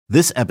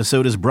This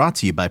episode is brought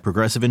to you by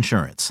Progressive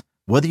Insurance.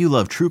 Whether you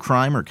love true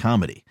crime or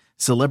comedy,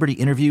 celebrity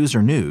interviews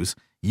or news,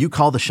 you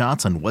call the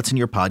shots on what's in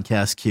your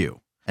podcast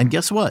queue. And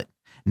guess what?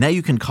 Now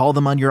you can call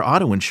them on your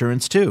auto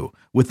insurance too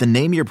with the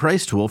Name Your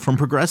Price tool from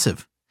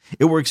Progressive.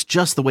 It works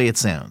just the way it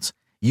sounds.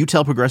 You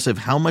tell Progressive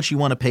how much you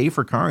want to pay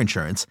for car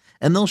insurance,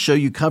 and they'll show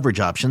you coverage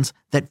options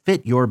that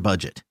fit your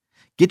budget.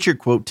 Get your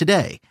quote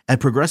today at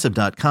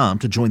Progressive.com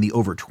to join the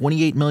over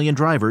 28 million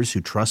drivers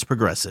who trust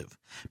Progressive.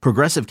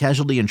 Progressive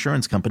Casualty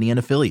Insurance Company and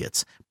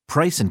Affiliates.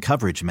 Price and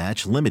coverage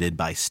match limited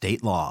by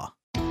state law.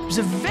 It was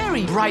a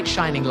very bright,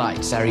 shining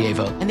light,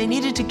 Sarajevo, and they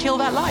needed to kill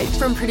that light.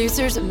 From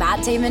producers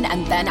Matt Damon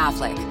and Ben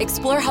Affleck,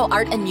 explore how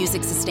art and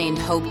music sustained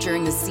hope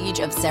during the siege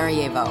of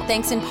Sarajevo,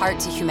 thanks in part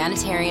to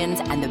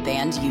humanitarians and the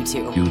band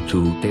U2.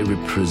 U2, they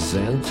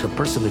represent a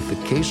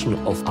personification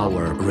of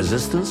our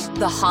resistance.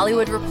 The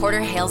Hollywood Reporter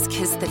hails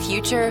Kiss the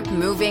Future,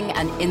 moving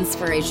and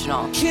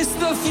inspirational. Kiss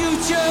the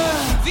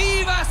future!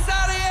 Viva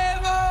Sarajevo!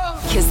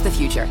 Kiss the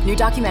Future, new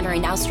documentary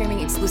now streaming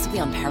exclusively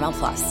on Paramount+.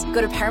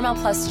 Go to Paramount+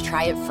 to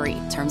try it free.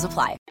 Terms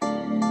apply.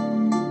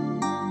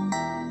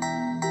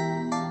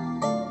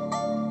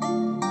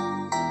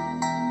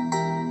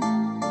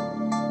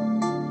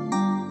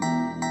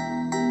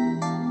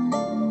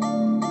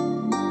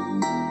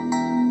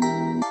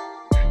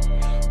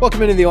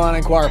 Welcome into the Illini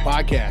Inquirer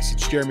podcast.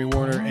 It's Jeremy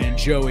Warner and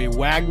Joey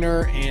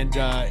Wagner, and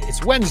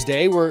it's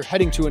Wednesday. We're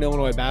heading to an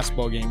Illinois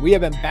basketball game. We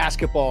have been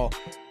basketball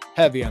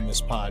heavy on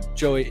this pod.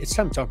 Joey, it's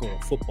time to talk a little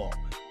football.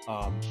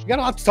 We got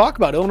a lot to talk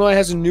about. Illinois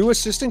has a new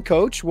assistant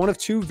coach. One of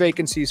two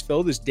vacancies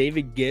filled is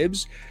David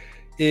Gibbs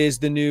is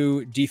the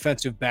new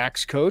defensive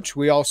backs coach.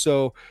 We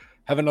also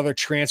have another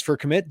transfer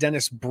commit,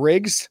 Dennis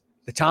Briggs,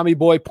 the Tommy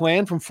Boy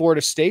plan from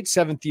Florida State,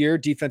 7th year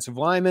defensive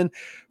lineman.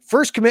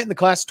 First commit in the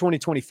class of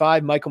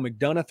 2025, Michael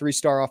McDonough,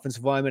 3-star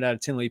offensive lineman out of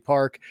Tinley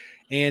Park,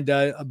 and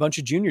a bunch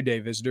of junior day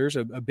visitors,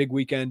 a big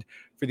weekend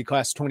for the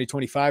class of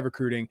 2025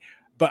 recruiting.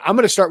 But I'm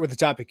going to start with the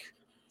topic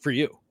for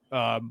you.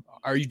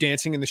 Are you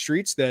dancing in the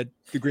streets that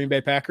the Green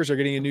Bay Packers are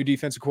getting a new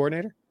defensive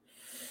coordinator?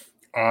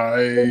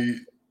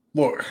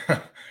 Look,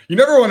 you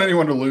never want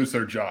anyone to lose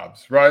their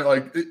jobs, right?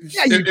 Like,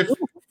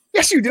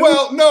 Yes, you do.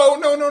 Well,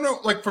 no.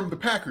 Like, from the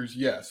Packers,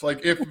 yes.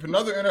 Like, if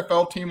another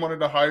NFL team wanted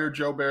to hire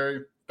Joe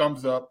Barry,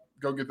 thumbs up.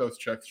 Go get those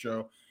checks,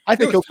 Joe. I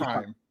think it's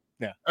time.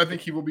 Yeah, I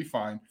think he will be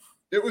fine.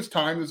 It was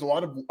time. There's a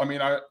lot of.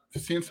 I've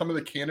seen some of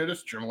the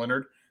candidates, Jim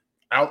Leonard,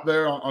 out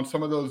there on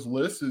some of those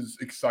lists is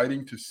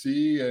exciting to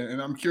see,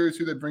 and I'm curious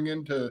who they bring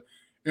in to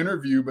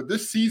interview. But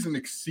this season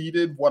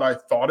exceeded what I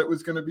thought it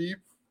was going to be,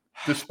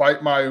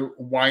 despite my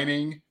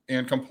whining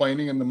and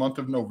complaining in the month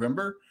of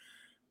November.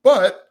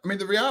 But,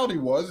 the reality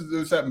was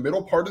there's that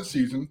middle part of the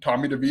season,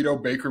 Tommy DeVito,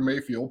 Baker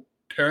Mayfield,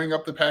 tearing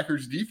up the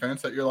Packers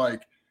defense that you're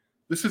like,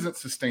 this isn't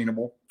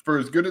sustainable. For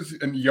as good as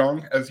and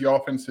young as the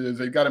offense is,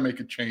 they've got to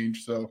make a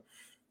change. So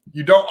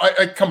you don't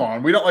come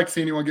on. We don't like to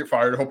see anyone get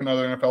fired. I hope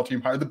another NFL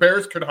team hire. The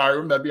Bears could hire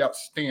him. That'd be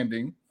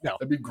outstanding. No.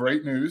 That'd be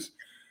great news.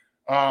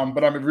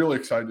 But I'm really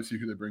excited to see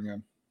who they bring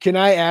in. Can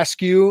I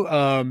ask you,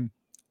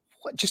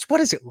 what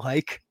is it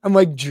like? I'm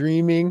like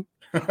dreaming.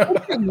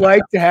 What's it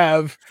like to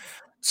have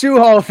two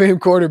Hall of Fame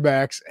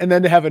quarterbacks and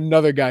then to have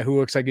another guy who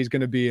looks like he's going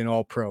to be an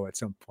all-pro at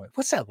some point?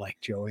 What's that like,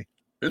 Joey?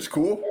 It's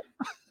cool.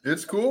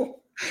 It's cool.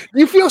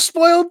 You feel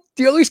spoiled?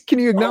 Do you at least can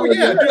you acknowledge?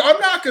 Oh, yeah, dude, I'm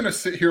not going to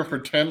sit here and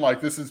pretend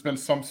like this has been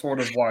some sort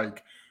of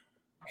like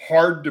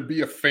hard to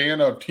be a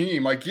fan of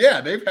team. Like,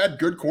 yeah, they've had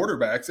good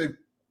quarterbacks. They've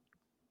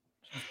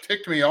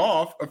ticked me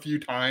off a few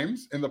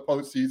times in the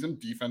postseason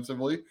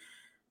defensively.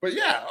 But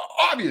yeah,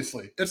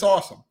 obviously, it's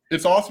awesome.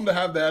 It's awesome to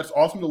have that. It's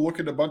awesome to look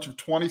at a bunch of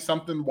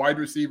 20-something wide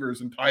receivers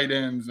and tight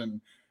ends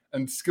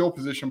and skill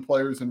position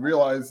players and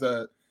realize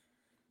that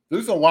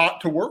there's a lot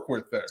to work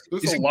with there.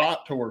 There's a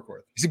lot to work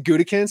with. Is it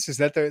Gutekunst? Is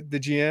that the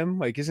GM?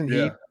 Like, isn't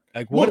he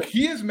like what? Look,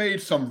 he has made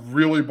some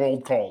really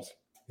bold calls.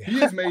 Yeah. He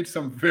has made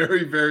some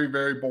very, very,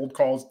 very bold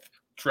calls,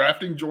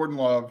 drafting Jordan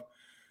Love,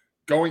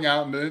 going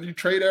out, and then you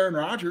trade Aaron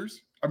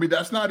Rodgers.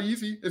 That's not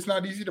easy. It's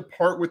not easy to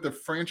part with the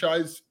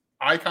franchise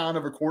icon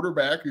of a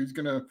quarterback who's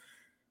going to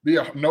be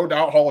a no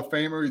doubt Hall of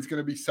Famer. He's going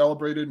to be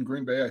celebrated in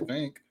Green Bay, I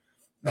think,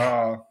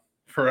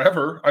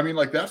 forever.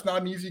 That's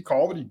not an easy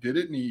call, but he did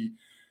it, and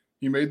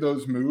he made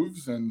those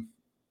moves, and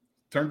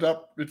turns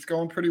out it's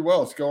going pretty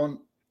well. It's going.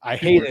 I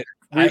hate it.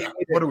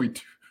 What are we?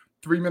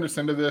 3 minutes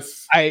into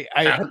this,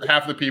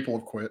 half the people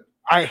have quit.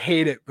 I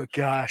hate it, but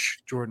gosh,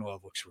 Jordan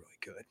Love looks really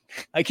good.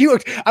 Like he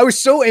looked. I was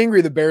so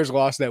angry the Bears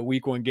lost that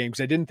Week 1 game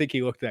because I didn't think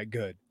he looked that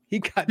good. He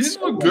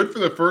didn't look good for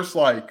the first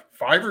 5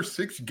 or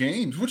 6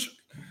 games, which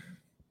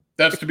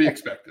that's to be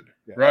expected,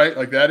 right?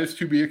 Like that is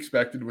to be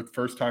expected with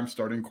first-time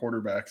starting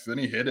quarterbacks. Then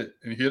he hit it,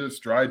 and he hit his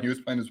stride. He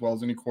was playing as well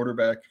as any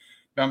quarterback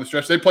down the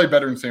stretch. They played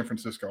better in San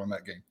Francisco in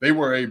that game. They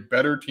were a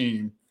better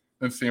team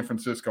than San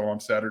Francisco on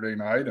Saturday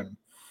night, and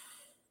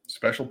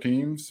special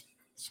teams,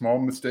 small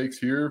mistakes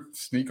here,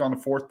 sneak on the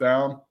 4th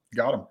down,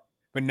 got him.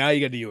 But now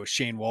you got to deal with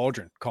Shane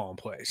Waldron calling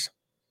plays.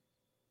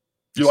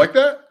 Do you like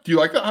that? Do you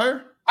like that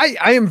hire?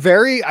 I am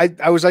very –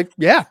 I was like,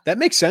 yeah, that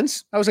makes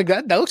sense. I was like,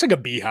 that looks like a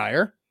B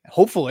hire.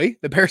 Hopefully,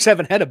 the Bears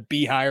haven't had a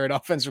B-hire at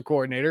offensive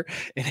coordinator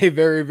in a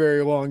very,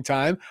 very long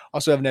time.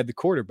 Also haven't had the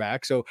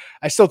quarterback. So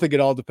I still think it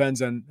all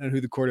depends on who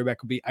the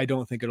quarterback will be. I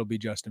don't think it'll be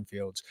Justin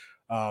Fields.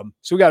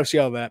 So we got to see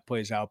how that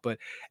plays out. But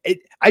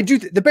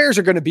the Bears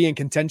are going to be in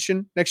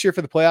contention next year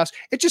for the playoffs.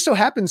 It just so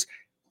happens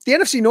the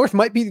NFC North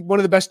might be one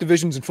of the best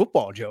divisions in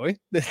football, Joey.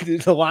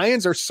 The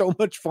Lions are so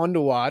much fun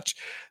to watch.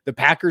 The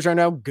Packers are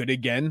now good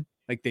again.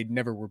 Like they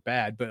never were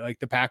bad, but like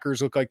the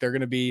Packers look like they're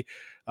going to be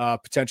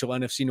potential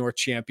NFC North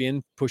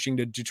champion pushing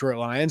to Detroit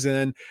Lions. And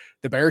then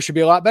the Bears should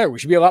be a lot better. We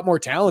should be a lot more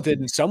talented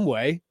in some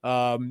way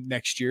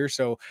next year.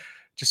 So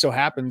just so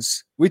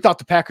happens we thought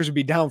the Packers would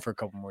be down for a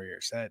couple more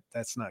years.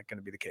 That's not going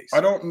to be the case.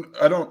 I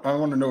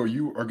want to know what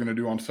you are going to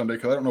do on Sunday,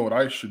 because I don't know what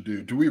I should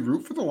do. Do we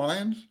root for the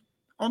Lions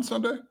on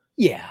Sunday?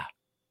 Yeah.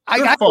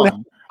 They're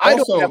fun.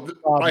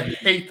 I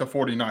hate the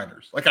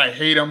 49ers. Like, I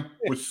hate them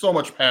with so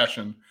much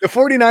passion. The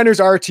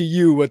 49ers are to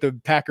you what the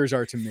Packers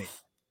are to me.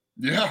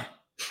 Yeah.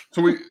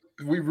 So we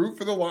root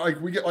for the Lions.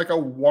 Like, we get like a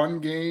one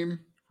game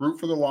root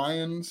for the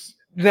Lions.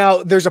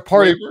 Now there's a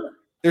part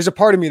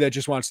of me that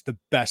just wants the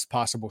best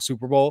possible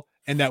Super Bowl,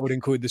 and that would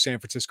include the San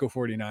Francisco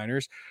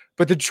 49ers.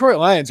 But the Detroit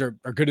Lions are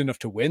good enough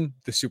to win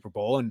the Super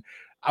Bowl, and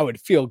I would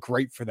feel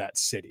great for that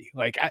city.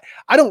 Like,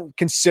 I don't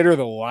consider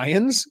the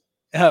Lions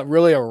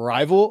really a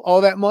rival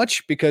all that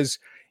much, because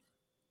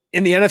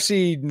in the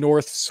NFC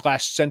North /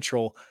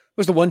 Central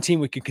was the one team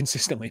we could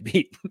consistently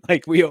beat.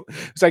 Like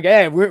it's like,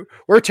 hey,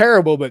 we're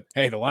terrible, but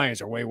hey, the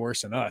Lions are way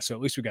worse than us. So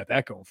at least we got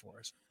that going for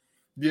us.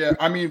 Yeah.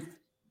 I mean,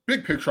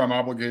 big picture, I'm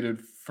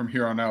obligated from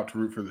here on out to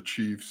root for the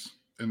Chiefs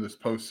in this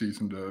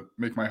postseason to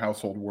make my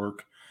household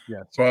work.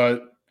 Yeah.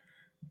 But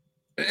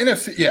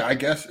NFC, yeah, I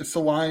guess it's the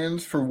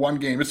Lions for one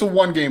game. It's a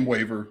 1 game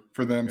waiver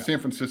for them. Yeah. San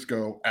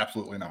Francisco,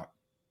 absolutely not.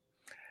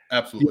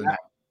 Absolutely not.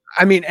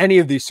 I mean, any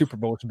of these Super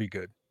Bowls would be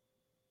good,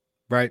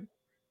 right?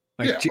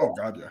 Like, yeah. Oh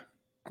God,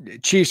 yeah.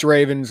 Chiefs,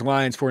 Ravens,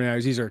 Lions,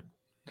 49ers. These are,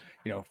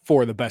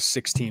 4 of the best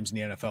 6 teams in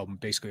the NFL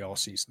basically all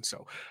season.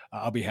 So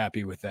I'll be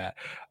happy with that.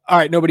 All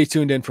right, nobody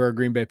tuned in for our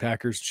Green Bay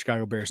Packers,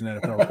 Chicago Bears,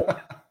 and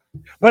NFL.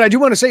 But I do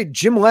want to say,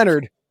 Jim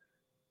Leonard,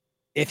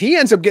 if he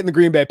ends up getting the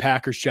Green Bay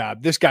Packers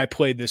job, this guy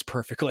played this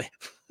perfectly.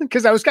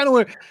 Because I was kind of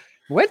wondering,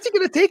 when's he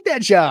going to take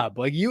that job?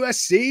 Like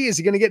USC, is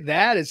he going to get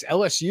that? Is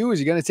LSU, is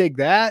he going to take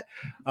that?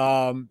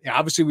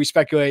 Obviously, we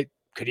speculate,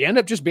 could he end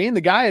up just being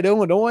the guy at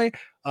Illinois?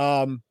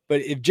 But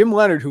if Jim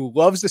Leonard, who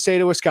loves the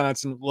state of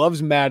Wisconsin,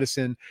 loves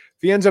Madison,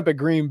 if he ends up at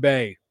Green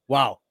Bay,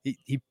 wow,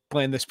 he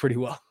planned this pretty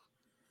well.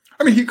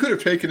 I mean, he could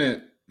have taken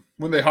it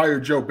when they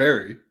hired Joe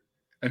Barry,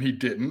 and he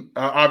didn't.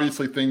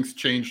 Obviously, things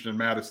changed in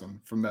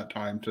Madison from that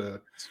time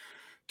to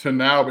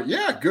now, but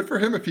yeah, good for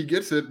him if he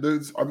gets it.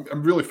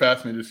 I'm really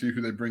fascinated to see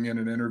who they bring in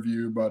an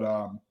interview,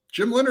 but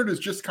Jim Leonard is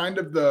just kind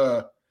of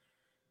a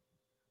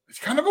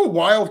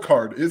wild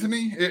card, isn't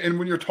he? And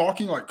when you're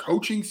talking like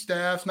coaching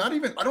staffs, I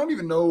don't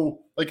even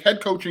know, like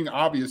head coaching,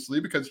 obviously,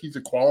 because he's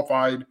a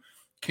qualified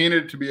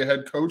candidate to be a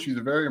head coach. He's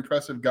a very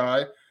impressive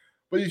guy,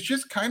 but he's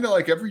just kind of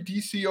like every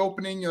DC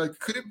opening, you're like,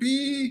 could it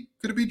be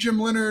Jim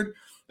Leonard?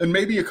 And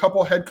maybe a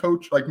couple head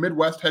coach, like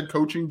Midwest head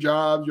coaching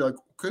jobs. You're like,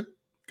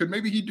 could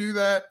maybe he do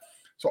that?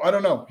 So I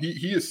don't know.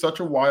 He is such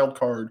a wild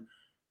card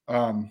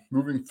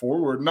moving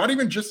forward. Not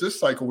even just this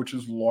cycle, which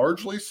is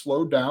largely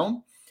slowed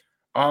down,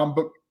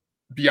 but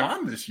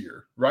beyond this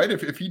year, right?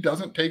 If he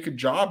doesn't take a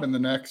job in the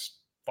next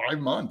 5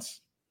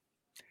 months.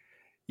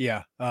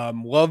 Yeah.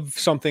 Love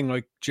something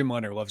like Jim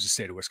Leonard loves the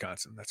state of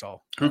Wisconsin. That's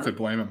all. Who could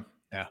blame him?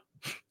 Yeah.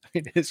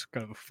 It is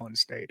kind of a fun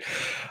state.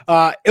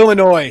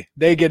 Illinois,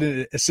 they get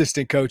an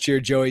assistant coach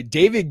here, Joey.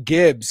 David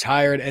Gibbs,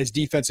 hired as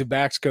defensive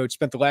backs coach,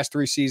 spent the last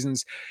 3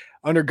 seasons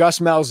under Gus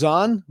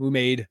Malzahn, who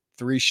made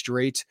 3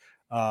 straight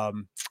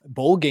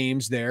bowl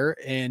games there,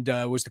 and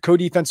was the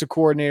co-defensive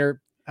coordinator.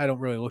 I don't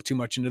really look too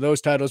much into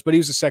those titles, but he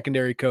was a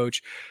secondary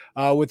coach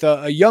with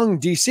a young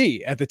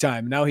DC at the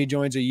time. Now he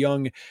joins a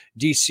young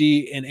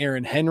DC in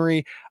Aaron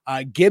Henry.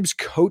 Gibbs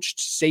coached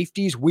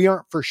safeties. We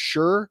aren't for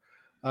sure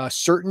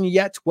certain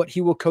yet what he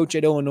will coach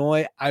at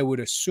Illinois. I would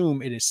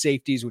assume it is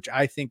safeties, which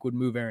I think would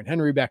move Aaron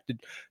Henry back to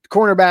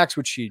cornerbacks,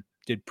 which he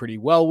did pretty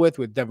well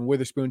with Devin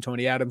Witherspoon,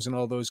 Tony Adams, and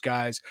all those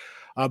guys.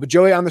 But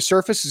Joey, on the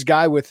surface, is a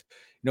guy with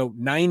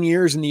 9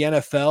 years in the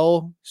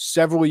NFL,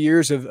 several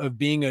years of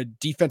being a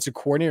defensive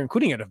coordinator,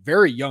 including at a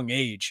very young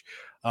age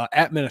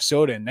at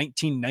Minnesota in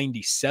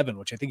 1997,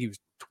 which I think he was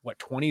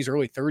 20s,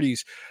 early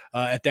 30s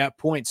at that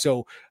point.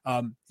 So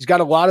he's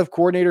got a lot of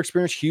coordinator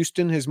experience.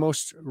 Houston, his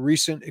most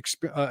recent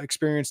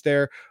experience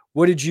there.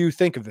 What did you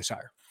think of this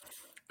hire?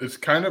 It's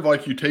kind of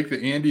like you take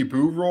the Andy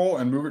Boo role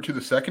and move it to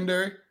the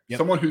secondary. Yep.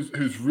 Someone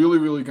who's really,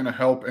 really going to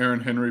help Aaron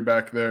Henry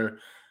back there.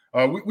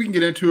 We can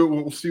get into it.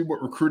 We'll see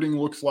what recruiting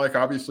looks like.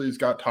 Obviously, he's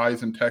got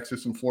ties in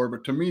Texas and Florida,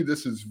 but to me,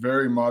 this is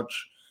very much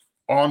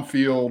on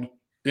field,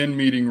 in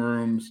meeting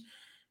rooms,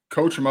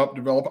 coach him up,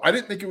 develop. I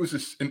didn't think it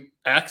was an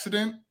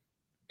accident,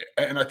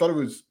 and I thought it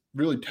was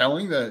really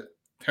telling that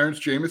Terrence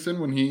Jamison,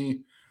 when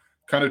he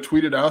kind of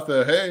tweeted out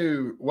the,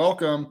 hey,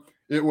 welcome,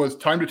 it was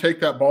time to take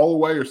that ball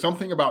away or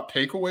something about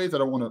takeaways. I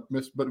don't want to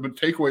miss, but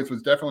takeaways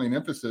was definitely an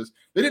emphasis.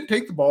 They didn't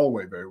take the ball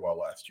away very well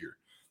last year.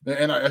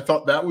 And I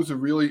thought that was a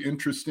really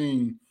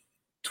interesting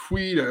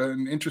tweet,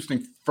 an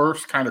interesting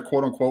first kind of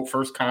quote unquote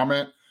first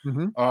comment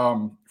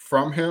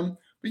from him.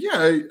 But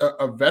yeah,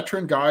 a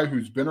veteran guy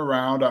who's been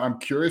around. I'm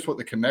curious what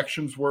the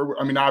connections were.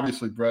 I mean,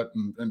 obviously Brett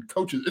and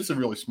coaches, it's a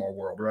really small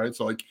world, right?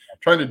 So like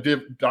trying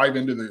to dive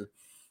into the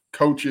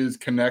coaches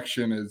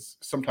connection is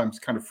sometimes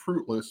kind of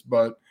fruitless,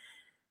 but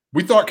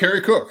we thought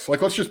Kerry Cooks,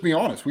 like, let's just be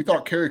honest. We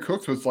thought Kerry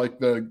Cooks was like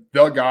the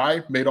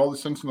guy, made all the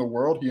sense in the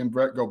world. He and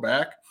Brett go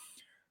back.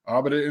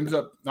 But it ends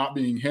up not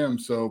being him.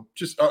 So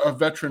just a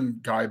veteran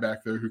guy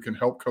back there who can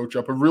help coach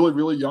up a really,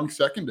 really young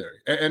secondary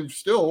and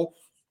still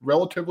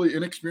relatively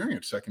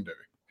inexperienced secondary.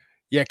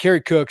 Yeah, Kerry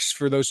Cooks,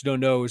 for those who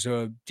don't know, is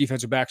a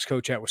defensive backs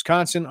coach at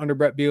Wisconsin under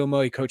Brett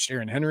Bielema. He coached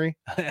Aaron Henry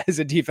as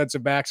a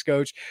defensive backs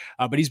coach,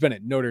 but he's been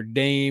at Notre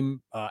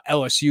Dame,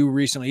 LSU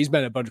recently. He's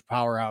been at a bunch of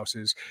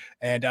powerhouses.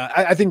 And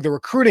I think the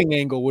recruiting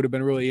angle would have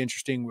been really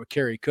interesting with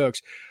Kerry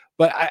Cooks.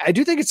 But I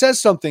do think it says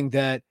something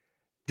that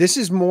this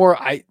is more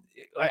 –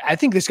 I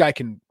think this guy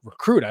can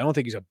recruit. I don't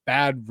think he's a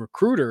bad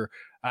recruiter.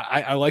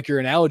 I like your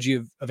analogy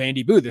of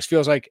Andy Boo. This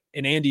feels like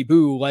an Andy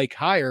Boo-like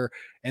hire,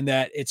 and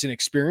that it's an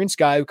experienced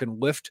guy who can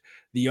lift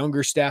the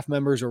younger staff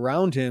members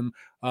around him.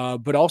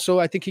 But also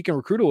I think he can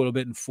recruit a little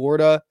bit in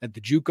Florida at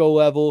the JUCO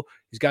level.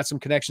 He's got some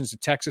connections to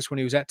Texas when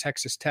he was at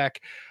Texas Tech.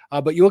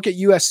 But you look at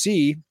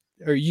USC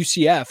or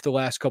UCF the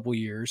last couple of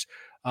years,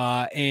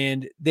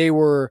 and they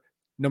were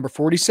number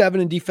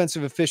 47 in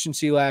defensive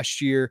efficiency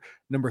last year,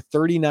 number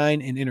 39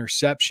 in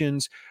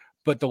interceptions.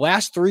 But the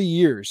last 3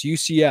 years,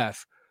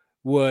 UCF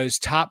was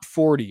top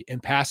 40 in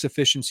pass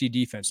efficiency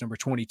defense, number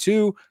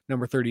 22,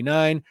 number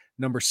 39,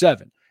 number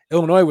 7.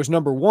 Illinois was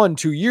number 1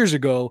 2 years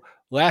ago.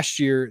 Last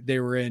year, they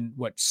were in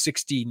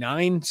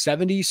 69,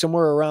 70,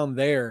 somewhere around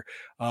there.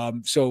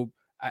 So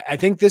I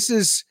think this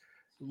is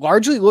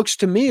largely looks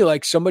to me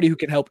like somebody who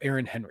can help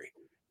Aaron Henry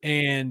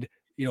and,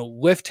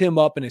 lift him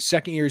up in his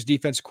second year as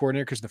defensive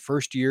coordinator, because the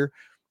first year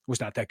was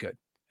not that good.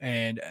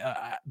 And,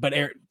 but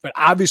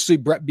obviously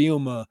Brett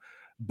Bielema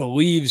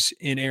believes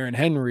in Aaron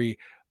Henry.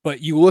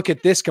 But you look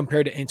at this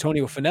compared to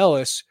Antonio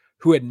Finellis,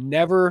 who had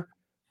never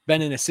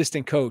been an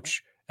assistant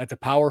coach at the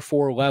Power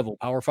 4 level,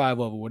 Power 5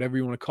 level, whatever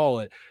you want to call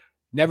it,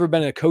 never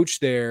been a coach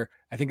there.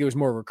 I think it was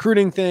more a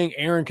recruiting thing.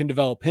 Aaron can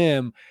develop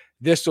him.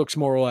 This looks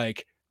more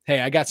like,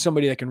 hey, I got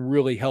somebody that can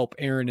really help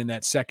Aaron in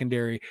that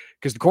secondary,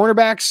 because the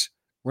cornerbacks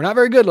were not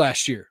very good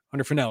last year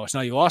under Finellis.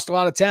 Now, you lost a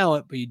lot of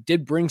talent, but you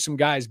did bring some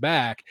guys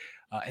back,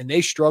 and they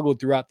struggled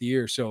throughout the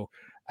year. So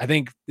I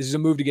think this is a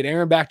move to get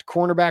Aaron back to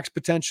cornerbacks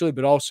potentially,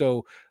 but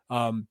also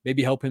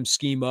maybe help him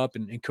scheme up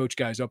and coach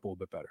guys up a little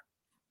bit better.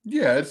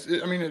 Yeah,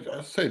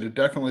 I say it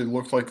definitely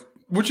looks like,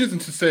 which isn't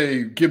to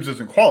say Gibbs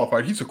isn't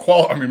qualified. He's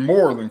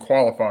more than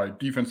qualified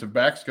defensive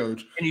backs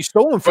coach. And he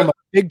stole him from a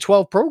Big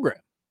 12 program.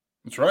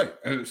 That's right.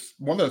 And it's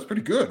one that's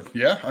pretty good.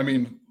 Yeah. I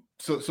mean,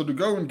 so to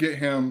go and get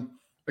him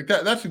like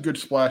that's a good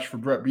splash for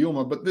Brett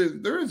Bielema. But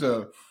there is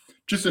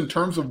just in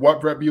terms of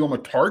what Brett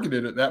Bielema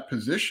targeted at that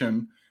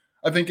position,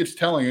 I think it's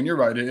telling. And you're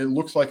right. It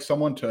looks like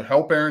someone to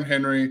help Aaron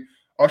Henry,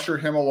 usher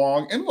him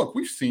along. And look,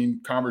 we've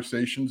seen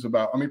conversations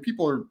about,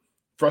 people are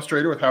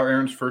frustrated with how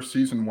Aaron's first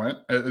season went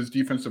as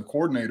defensive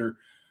coordinator.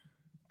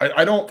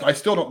 I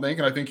still don't think,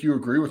 and I think you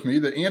agree with me,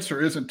 the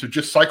answer isn't to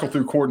just cycle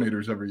through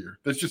coordinators every year.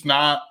 That's just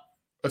not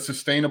a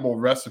sustainable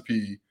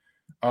recipe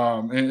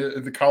at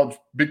the college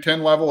Big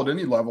Ten level, at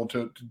any level,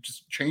 to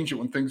just change it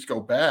when things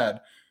go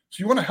bad.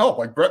 So you want to help.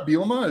 Like Brett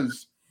Bielema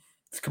is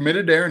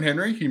committed to Aaron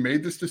Henry. He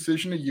made this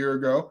decision a year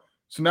ago.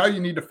 So now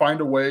you need to find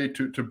a way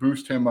to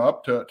boost him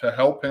up, to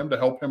help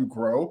him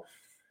grow.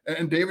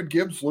 And David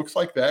Gibbs looks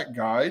like that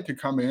guy to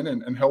come in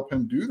and help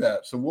him do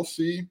that. So we'll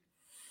see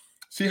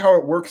how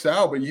it works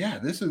out. But yeah,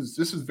 this is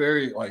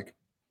very like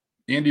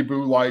Andy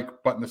Boo-like,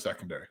 but in the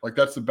secondary. Like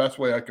that's the best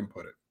way I can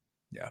put it.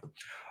 Yeah.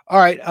 All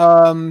right.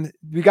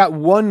 We got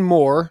one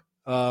more.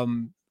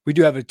 We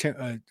do have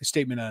a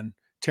statement on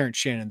Terrence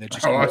Shannon that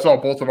just. I saw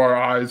both of our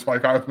eyes.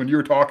 Like when you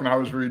were talking, I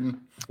was reading.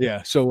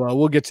 Yeah. So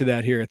we'll get to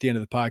that here at the end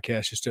of the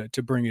podcast, just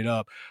to bring it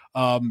up.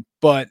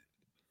 But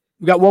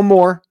we got one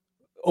more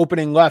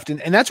opening left,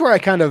 and that's where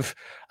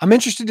I'm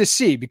interested to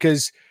see,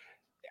 because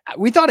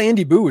we thought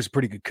Andy Boo was a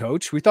pretty good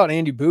coach. We thought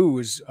Andy Boo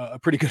was a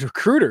pretty good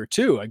recruiter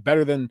too, like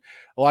better than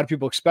a lot of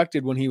people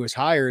expected when he was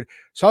hired.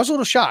 So I was a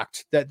little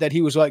shocked that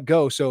he was let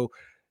go. So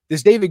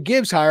this David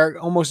Gibbs hire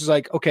almost is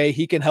like, okay,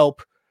 he can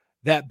help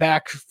that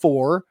back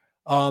four.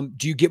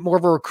 Do you get more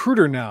of a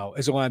recruiter now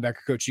as a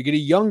linebacker coach? Do you get a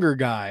younger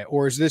guy,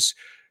 or is this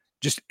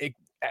just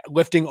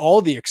lifting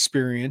all the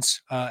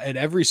experience at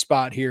every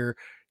spot here?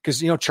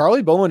 Because,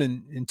 Charlie Bowen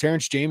and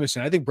Terrence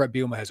Jamison, I think Brett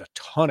Bielema has a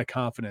ton of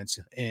confidence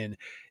in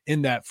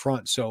that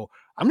front. So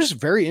I'm just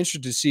very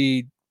interested to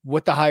see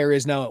what the hire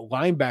is now at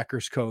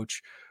linebackers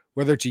coach,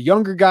 whether it's a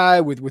younger guy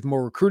with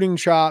more recruiting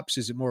chops.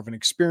 Is it more of an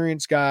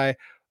experienced guy?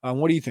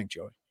 What do you think,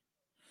 Joey?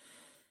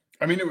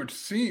 It would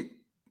seem,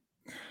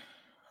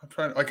 I'm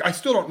trying to, like, I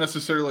still don't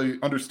necessarily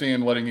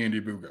understand letting Andy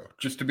Boo go,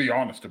 just to be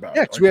honest about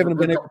Yeah, it. because Like, we haven't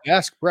been able to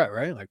ask Brett,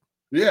 right? Like,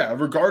 yeah,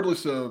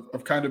 regardless of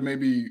kind of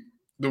maybe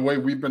the way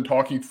we've been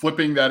talking,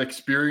 flipping that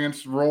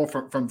experience role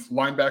from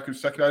linebacker to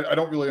second, I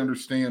don't really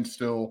understand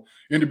still.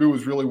 Andy Boo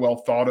was really well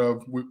thought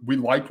of. We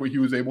liked what he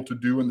was able to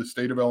do in the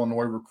state of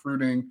Illinois,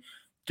 recruiting,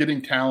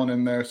 getting talent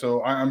in there.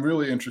 So I'm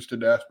really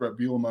interested to ask Brett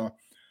Bielema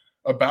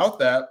about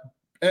that.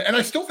 And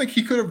I still think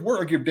he could have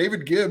worked. Like, if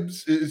David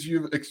Gibbs is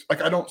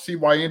I don't see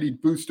why Andy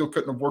Booth still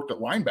couldn't have worked at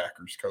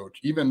linebackers coach.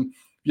 Even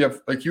he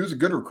was a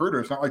good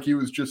recruiter. It's not like he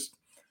was just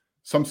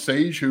some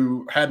sage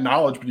who had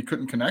knowledge, but he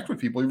couldn't connect with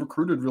people. He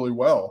recruited really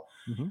well.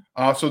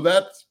 Mm-hmm. So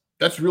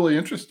that's really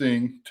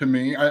interesting to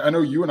me. I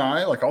know you and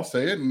I, like, I'll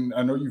say it, and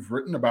I know you've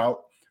written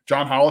about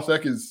John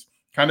Holisek is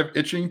kind of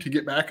itching to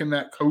get back in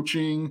that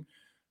coaching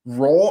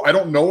role. I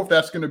don't know if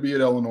that's going to be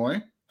at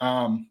Illinois,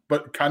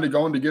 but kind of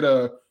going to get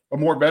a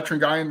more veteran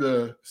guy in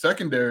the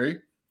secondary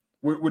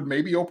would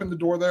maybe open the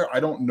door there. I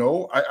don't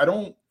know. I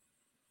don't.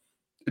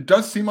 It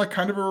does seem like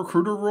kind of a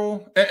recruiter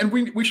role, and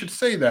we should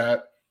say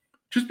that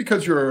just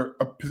because you're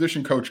a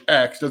position coach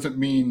X doesn't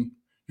mean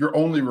you're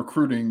only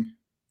recruiting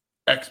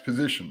X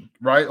position,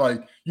 right?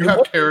 Like, you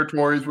have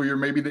territories where you're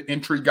maybe the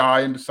entry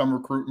guy into some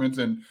recruitments,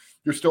 and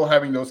you're still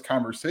having those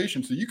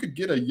conversations. So you could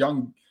get a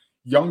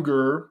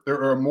younger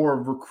or a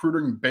more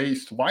recruiting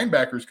based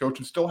linebackers coach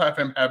and still have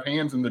him have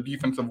hands in the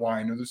defensive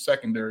line or the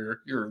secondary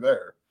or here or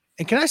there.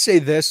 And can I say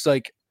this?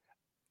 Like,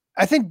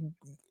 I think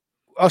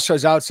us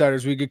as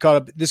outsiders, we get caught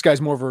up. This guy's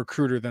more of a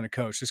recruiter than a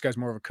coach. This guy's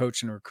more of a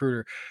coach than a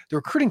recruiter. The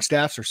recruiting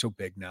staffs are so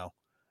big now,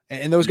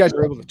 and those guys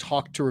are able to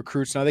talk to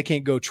recruits. Now they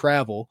can't go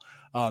travel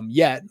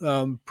yet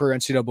per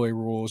NCAA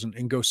rules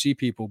and go see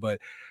people. But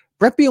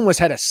Brett Bielema's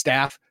had a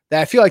staff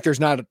that I feel like there's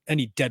not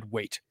any dead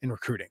weight in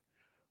recruiting.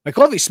 Like,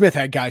 Lovie Smith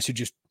had guys who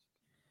just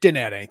didn't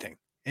add anything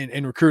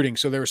in recruiting.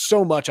 So there was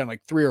so much on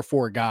like 3 or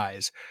 4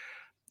 guys.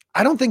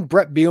 I don't think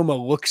Brett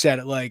Bielema looks at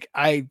it like,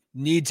 I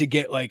need to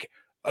get like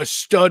a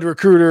stud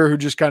recruiter who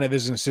just kind of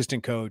is an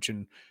assistant coach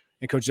and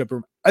coaches up.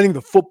 I think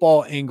the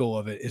football angle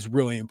of it is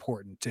really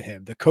important to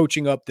him. The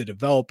coaching up, the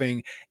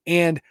developing,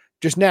 and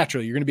just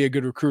naturally, you're going to be a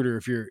good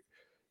recruiter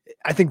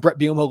I think Brett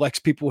Bielema likes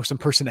people with some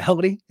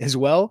personality as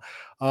well.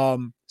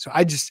 So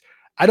I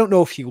don't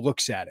know if he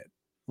looks at it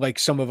like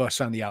some of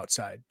us on the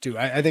outside do.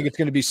 I think it's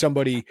going to be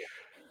somebody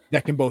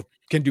that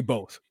can do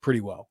both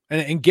pretty well.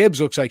 And Gibbs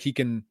looks like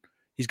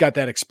he's got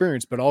that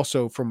experience, but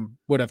also from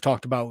what I've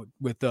talked about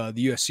with the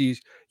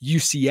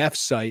UCF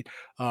site,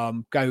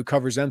 guy who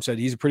covers them said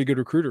he's a pretty good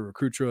recruiter.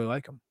 Recruits really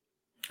like him.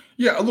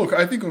 Yeah, look,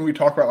 I think when we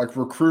talk about like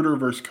recruiter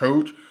versus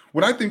coach,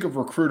 when I think of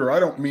recruiter,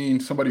 I don't mean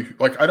somebody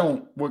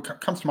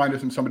what comes to mind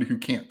isn't somebody who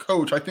can't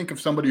coach. I think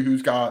of somebody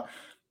who's got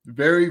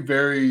very,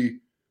 very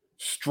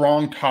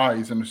strong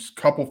ties in a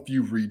couple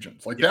few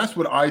regions. Like, that's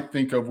what I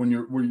think of when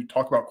you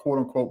talk about quote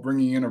unquote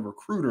bringing in a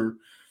recruiter.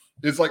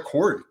 Is like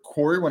Corey.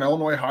 Corey, when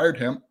Illinois hired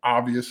him,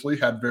 obviously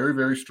had very,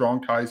 very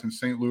strong ties in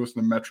St. Louis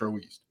and the Metro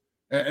East.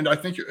 And I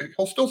think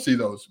he'll still see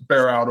those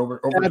bear out over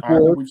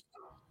time.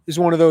 Is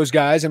one of those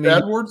guys. I mean,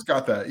 Edwards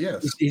got that,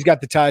 yes. He's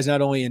got the ties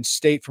not only in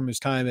state from his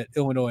time at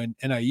Illinois and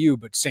NIU,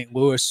 but St.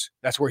 Louis.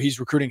 That's where he's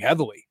recruiting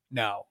heavily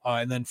now,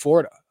 and then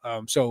Florida.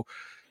 So,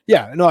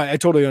 yeah, no, I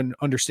totally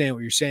understand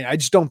what you're saying. I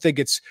just don't think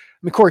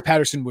Corey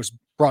Patterson was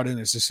brought in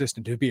as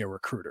assistant to be a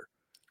recruiter.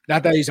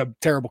 Not that he's a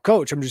terrible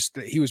coach. I'm just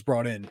that he was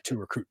brought in to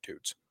recruit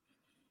dudes.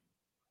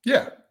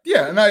 Yeah.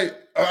 And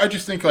I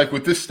just think, like,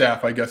 with this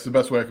staff, I guess the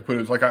best way I could put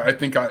it is like,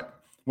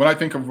 when I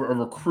think of a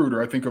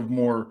recruiter, I think of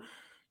more,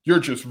 you're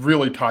just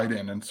really tied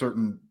in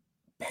certain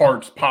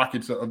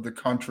pockets of the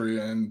country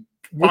and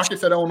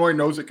pockets that Illinois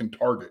knows it can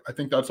target. I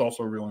think that's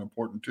also really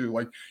important too.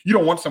 Like, you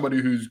don't want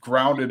somebody who's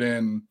grounded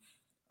in,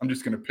 I'm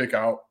just going to pick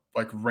out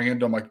like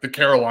random, like the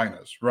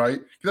Carolinas, right?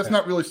 Because that's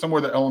not really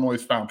somewhere that Illinois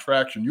has found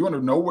traction. You want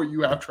to know where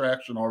you have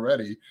traction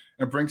already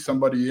and bring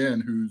somebody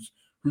in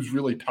who's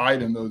really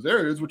tied in those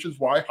areas, which is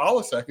why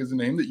Holisek is a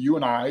name that you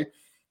and I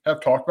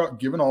have talked about,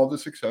 given all the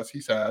success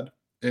he's had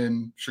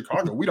in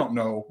Chicago. We don't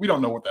know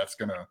what that's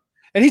going to.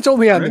 And he told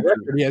me on the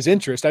record he has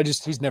interest.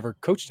 He's never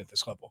coached at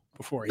this level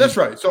before. That's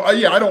right. So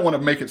I don't want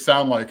to make it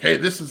sound like, hey,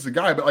 this is the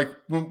guy, but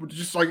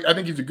I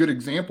think he's a good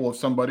example of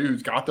somebody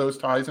who's got those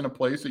ties in a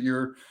place that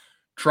you're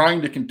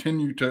trying to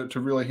continue to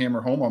really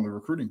hammer home on the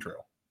recruiting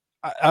trail.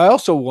 I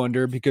also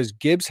wonder, because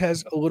Gibbs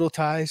has a little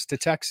ties to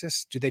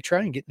Texas, do they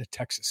try and get into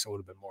Texas a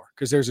little bit more?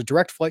 Because there's a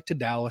direct flight to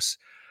Dallas.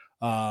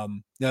 Now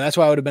that's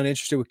why I would have been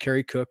interested with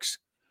Kerry Cooks,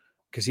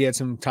 because he had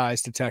some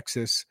ties to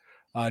Texas.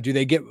 Do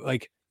they get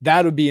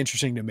that would be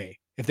interesting to me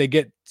if they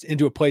get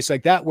into a place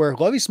like that where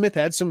Lovie Smith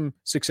had some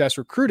success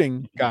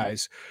recruiting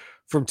guys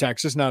from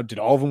Texas. Now, did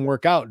all of them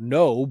work out?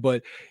 No,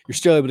 but you're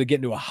still able to get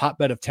into a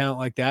hotbed of talent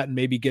like that and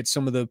maybe get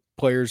some of the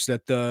players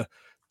that the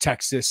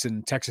Texas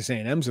and Texas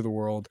A&Ms of the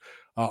world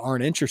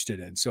aren't interested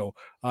in. So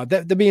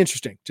that'd be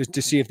interesting just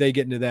to see if they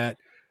get into that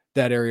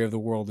area of the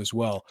world as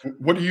well.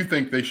 What do you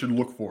think they should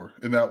look for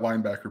in that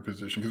linebacker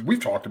position? Because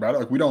we've talked about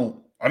it.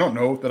 I don't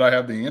know that I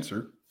have the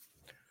answer.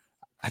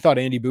 I thought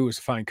Andy Boo was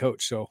a fine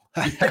coach. So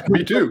Yeah,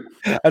 me too.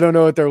 I don't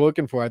know what they're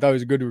looking for. I thought he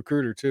was a good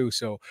recruiter too.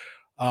 So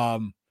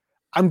I'm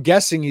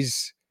guessing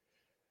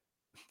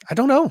I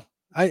don't know.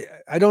 I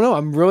don't know.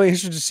 I'm really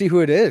interested to see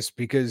who it is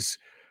because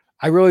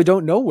I really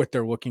don't know what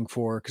they're looking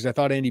for because I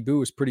thought Andy Boo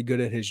was pretty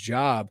good at his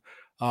job.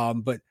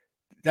 But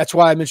that's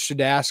why I'm interested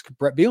to ask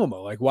Brett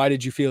Bielema, like, why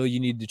did you feel you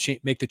needed to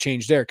make the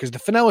change there? Because the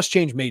Finellis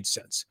change made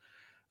sense.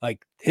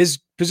 Like his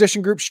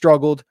position group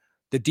struggled,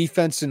 the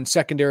defense and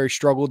secondary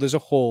struggled as a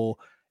whole,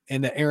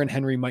 and that Aaron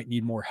Henry might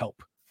need more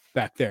help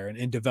back there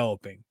in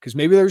developing because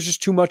maybe there was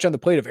just too much on the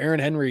plate of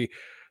Aaron Henry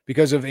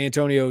because of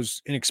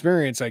Antonio's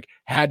inexperience, like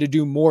had to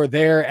do more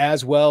there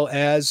as well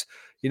as,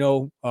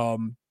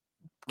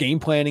 game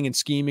planning and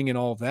scheming and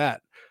all of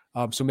that.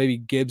 So maybe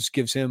Gibbs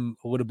gives him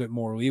a little bit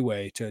more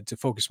leeway to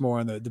focus more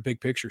on the big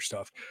picture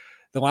stuff.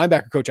 The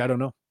linebacker coach, I don't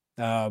know.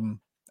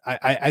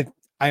 I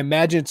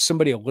imagine it's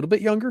somebody a little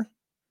bit younger,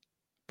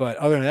 but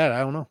other than that, I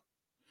don't know.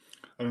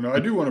 I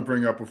do want to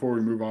bring up before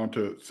we move on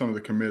to some of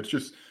the commits,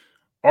 just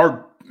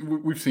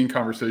we've seen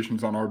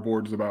conversations on our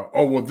boards about,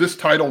 oh, well, this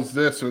title's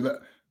this or that.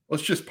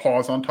 Let's just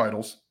pause on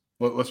titles.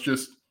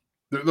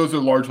 Those are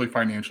largely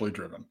financially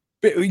driven.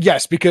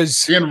 Yes,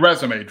 because and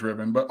resume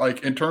driven, but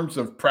like in terms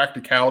of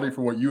practicality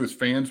for what you as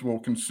fans will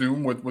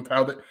consume with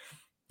how that,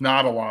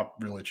 not a lot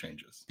really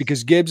changes.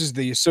 Because Gibbs is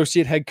the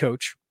associate head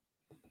coach.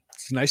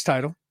 It's a nice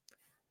title.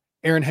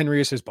 Aaron Henry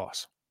is his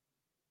boss.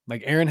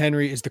 Like Aaron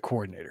Henry is the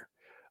coordinator.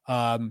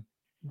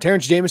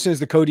 Terrence Jamison is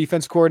the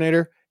co-defense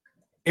coordinator.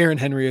 Aaron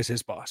Henry is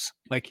his boss.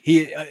 Like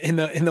he in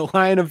the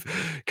line of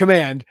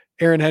command,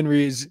 Aaron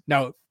Henry is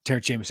now.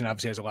 Terrence Jamison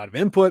obviously has a lot of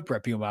input.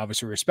 Brett Bielema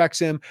obviously respects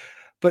him.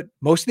 But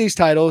most of these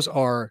titles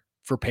are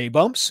for pay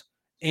bumps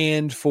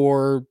and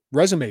for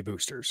resume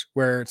boosters,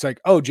 where it's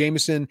like, oh,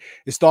 Jamison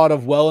is thought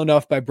of well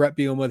enough by Brett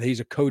Bielema that he's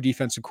a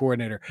co-defensive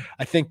coordinator.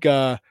 I think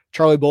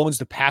Charlie Bowen's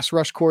the pass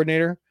rush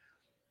coordinator.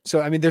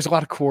 So, I mean, there's a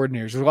lot of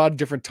coordinators. There's a lot of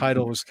different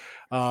titles.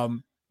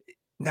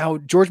 Now,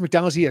 George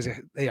McDonald's, he has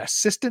an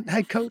assistant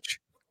head coach.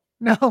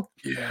 No.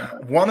 Yeah.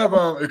 One of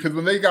them, because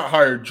when they got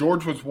hired,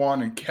 George was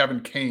one and Kevin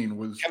Kane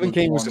was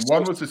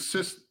one was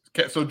assistant.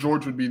 So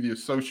George would be the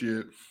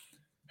associate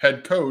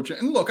head coach.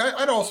 And look,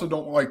 I also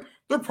don't like,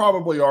 there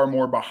probably are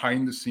more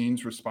behind the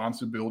scenes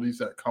responsibilities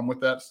that come with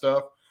that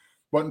stuff.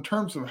 But in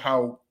terms of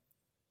how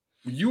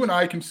you and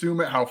I consume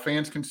it, how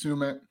fans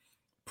consume it,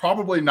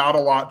 probably not a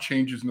lot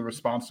changes in the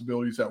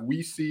responsibilities that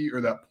we see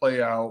or that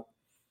play out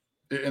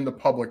in the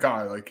public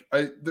eye. Like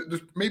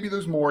maybe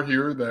there's more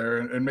here or there,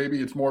 and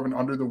maybe it's more of an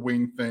under the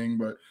wing thing,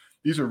 but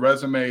these are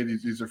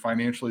these are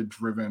financially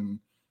driven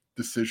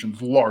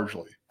decisions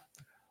largely.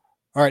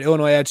 All right,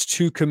 Illinois adds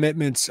 2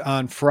 commitments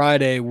on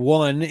Friday.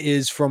 One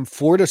is from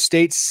Florida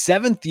State's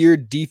 7th-year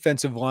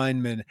defensive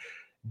lineman,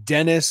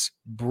 Dennis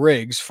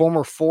Briggs,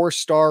 former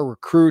 4-star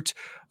recruit.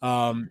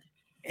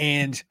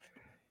 And,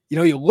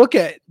 you look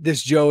at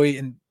this, Joey,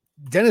 and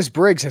Dennis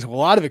Briggs has a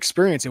lot of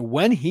experience. And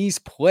when he's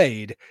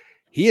played,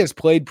 he has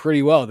played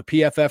pretty well. The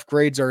PFF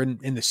grades are in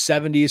the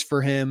 70s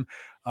for him.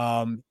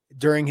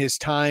 During his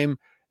time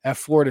at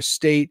Florida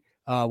State,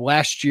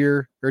 last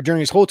year, or during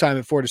his whole time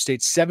at Florida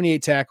State,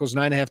 78 tackles,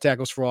 9.5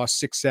 tackles for loss,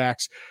 6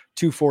 sacks,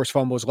 2 forced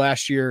fumbles.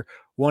 Last year,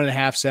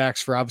 1.5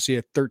 sacks for obviously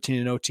a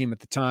 13-0 team at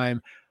the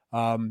time.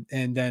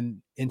 And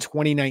then in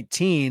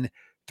 2019,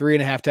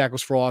 3.5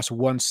 tackles for loss,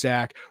 1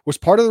 sack. Was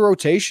part of the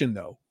rotation,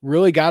 though.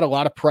 Really got a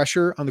lot of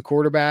pressure on the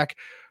quarterback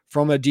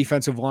from a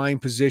defensive line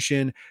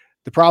position.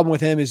 The problem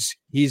with him is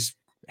he's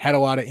had a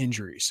lot of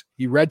injuries.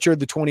 He redshirted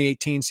the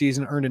 2018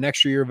 season, earned an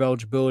extra year of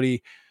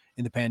eligibility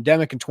in the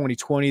pandemic in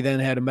 2020, then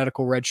had a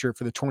medical redshirt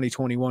for the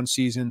 2021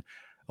 season,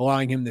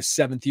 allowing him the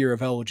 7th year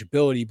of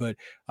eligibility. But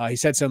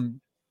he's had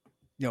some,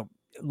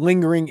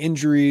 lingering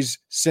injuries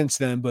since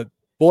then. But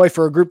boy,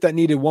 for a group that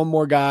needed one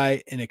more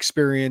guy in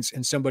experience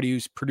and somebody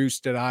who's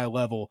produced at a high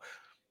level,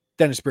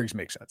 Dennis Briggs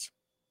makes sense.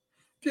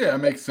 Yeah, it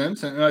makes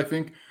sense. And I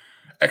think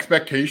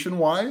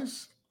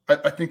expectation-wise,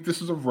 I think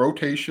this is a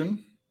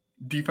rotation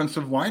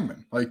defensive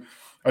lineman. Like,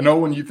 I know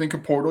when you think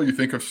of portal, you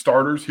think of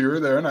starters here or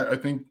there, and I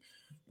think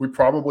we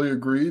probably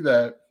agree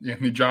that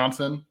Anthony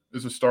Johnson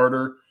is a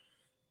starter.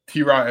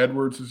 T-Rod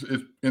Edwards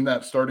is in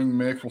that starting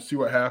mix. We'll see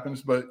what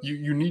happens, but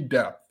you need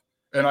depth.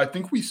 And I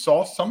think we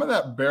saw some of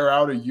that bear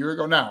out a year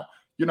ago. Now,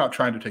 you're not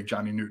trying to take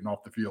Johnny Newton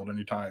off the field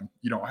anytime.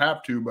 You don't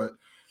have to, but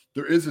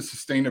there is a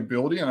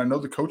sustainability. And I know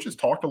the coaches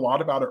talked a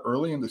lot about it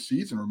early in the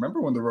season. Remember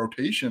when the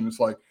rotation is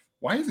like,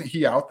 why isn't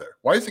he out there?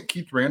 Why isn't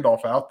Keith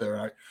Randolph out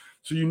there?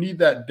 So you need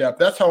that depth.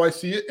 That's how I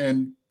see it.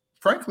 And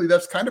frankly,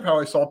 that's kind of how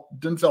I saw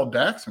Denzel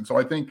Daxon. So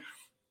I think,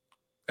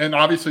 and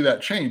obviously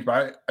that changed,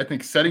 but I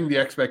think setting the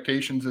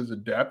expectations as a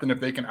depth, and if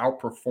they can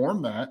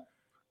outperform that,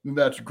 then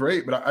that's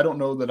great. But I don't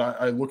know that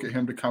I look at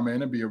him to come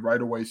in and be a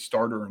right-away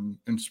starter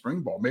in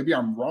spring ball. Maybe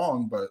I'm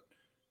wrong, but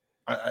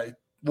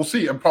we'll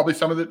see. And probably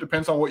some of it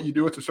depends on what you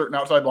do with a certain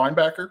outside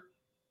linebacker.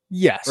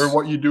 Yes. Or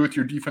what you do with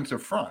your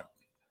defensive front.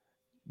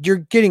 You're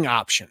getting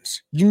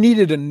options. You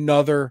needed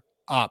another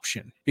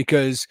option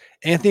because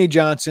Anthony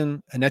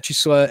Johnson,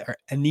 Anichi,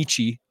 I need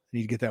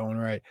to get that one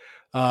right,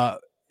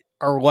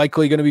 are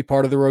likely going to be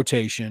part of the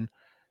rotation.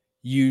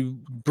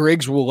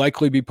 Briggs will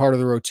likely be part of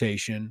the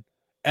rotation.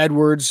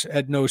 Edwards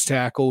at nose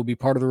tackle will be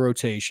part of the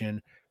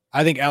rotation.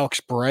 I think Alex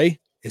Bray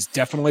is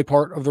definitely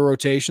part of the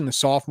rotation. The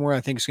sophomore,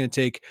 I think, is going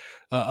to take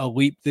a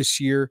leap this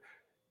year.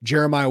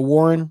 Jeremiah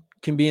Warren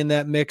can be in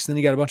that mix. Then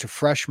you got a bunch of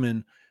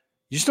freshmen.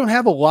 You just don't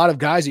have a lot of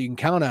guys that you can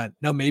count on.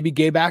 Now, maybe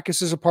Gabe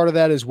Akis is a part of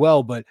that as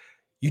well, but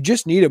you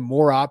just needed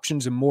more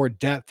options and more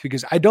depth,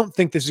 because I don't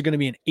think this is going to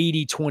be an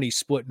 80-20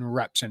 split in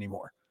reps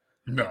anymore.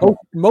 No.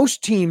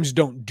 Most teams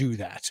don't do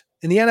that.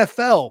 In the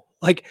NFL,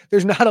 like,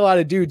 there's not a lot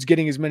of dudes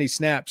getting as many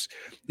snaps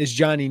as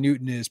Johnny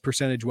Newton is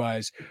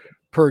percentage-wise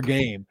per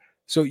game.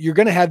 So you're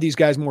going to have these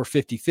guys more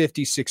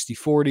 50-50,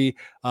 60-40,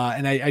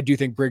 and I do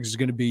think Briggs is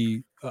going to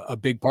be a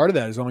big part of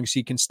that as long as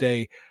he can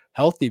stay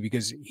healthy,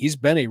 because he's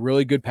been a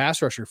really good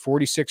pass rusher.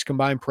 46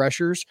 combined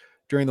pressures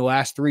during the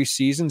last 3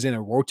 seasons in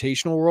a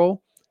rotational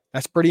role.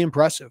 That's pretty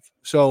impressive.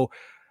 So,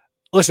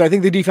 listen, I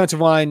think the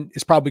defensive line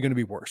is probably going to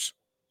be worse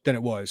than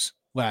it was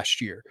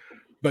last year.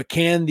 But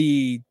can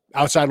the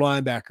outside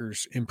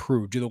linebackers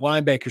improve? Do the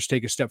linebackers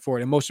take a step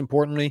forward? And most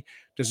importantly,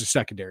 does the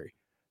secondary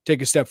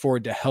take a step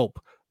forward to help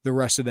the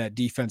rest of that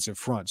defensive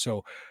front?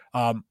 So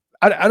I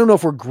don't know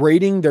if we're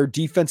grading their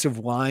defensive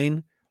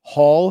line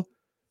haul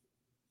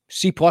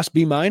C+,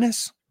 B-,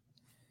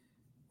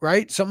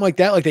 right? Something like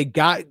that. Like they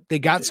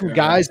got some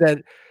guys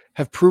that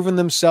have proven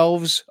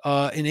themselves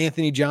in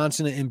Anthony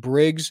Johnson and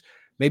Briggs.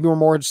 Maybe we're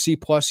more C+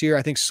 here.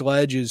 I think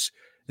Sledge is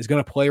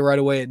going to play right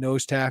away at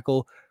nose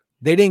tackle.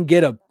 They didn't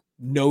get a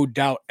no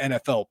doubt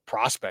NFL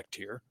prospect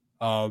here.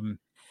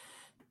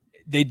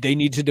 They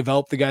need to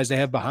develop the guys they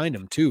have behind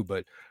them too,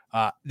 but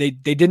they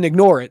didn't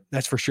ignore it.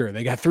 That's for sure.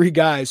 They got 3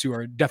 guys who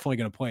are definitely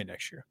going to play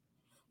next year.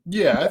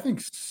 Yeah, I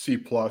think C+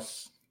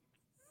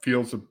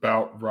 feels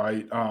about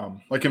right.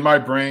 Like in my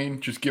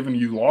brain, just given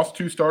you lost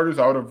 2 starters,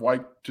 I would have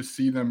liked to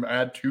see them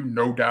add 2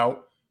 no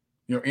doubt,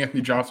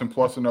 Anthony Johnson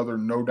plus another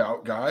no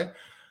doubt guy.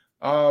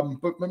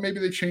 But maybe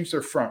they changed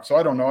their front. So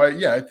I don't know.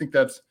 I think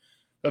that's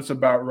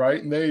about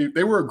right. And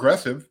they were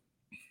aggressive.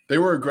 They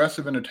were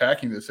aggressive in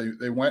attacking this.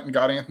 They went and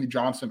got Anthony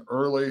Johnson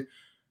early.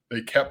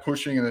 They kept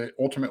pushing, and they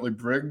ultimately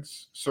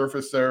Briggs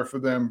surfaced there for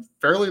them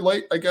fairly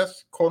late, I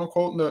guess, quote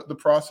unquote, in the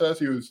process.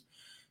 He was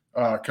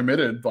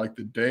committed like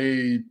the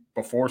day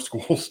before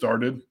school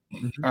started.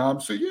 Mm-hmm.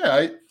 So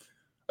yeah,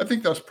 I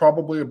think that's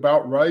probably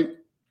about right.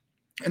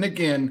 And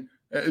again,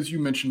 as you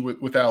mentioned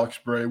with Alex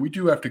Bray, we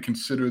do have to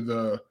consider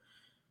the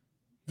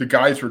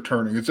guys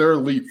returning. Is there a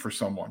leap for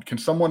someone? Can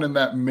someone in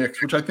that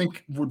mix, which I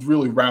think would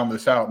really round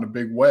this out in a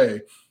big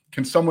way,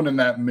 can someone in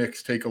that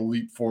mix take a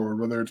leap forward,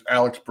 whether it's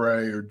Alex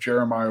Bray or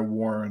Jeremiah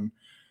Warren?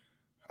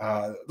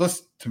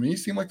 Those, to me,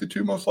 seem like the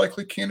 2 most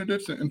likely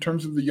candidates in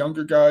terms of the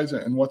younger guys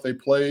and what they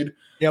played.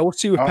 Yeah, we'll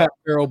see with Pat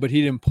Farrell, but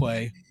he didn't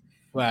play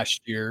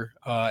last year.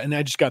 And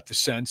I just got the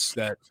sense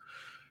that,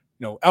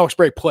 Alex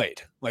Bray played.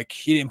 Like,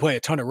 he didn't play a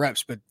ton of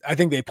reps, but I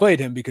think they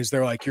played him because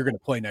they're like, you're going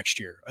to play next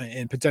year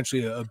and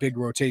potentially a big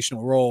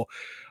rotational role.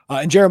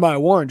 And Jeremiah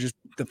Warren, just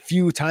the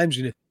few times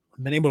you've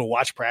been able to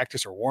watch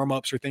practice or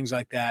warm-ups or things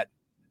like that,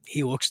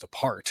 he looks the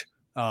part.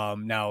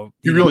 Now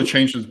he really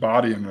changed his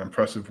body in an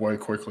impressive way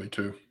quickly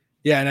too.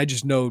 Yeah, and I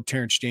just know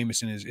Terrence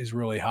Jamison is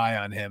really high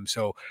on him.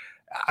 So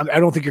I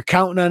don't think you're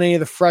counting on any of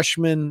the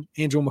freshmen,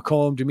 Angelo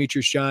McCollum,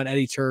 Demetrius John,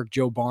 Eddie Turk,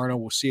 Joe Barna.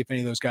 We'll see if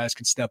any of those guys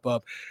can step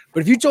up. But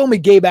if you told me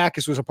Gabe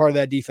Akis was a part of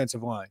that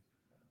defensive line,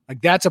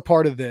 like that's a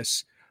part of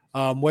this,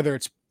 whether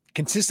it's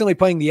consistently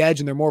playing the edge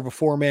and they're more of a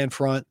 4-man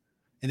front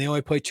and they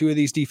only play 2 of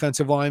these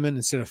defensive linemen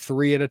instead of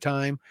 3 at a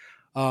time,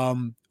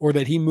 or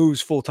that he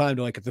moves full time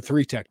to like the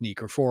 3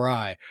 technique or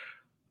 4-eye.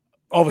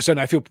 All of a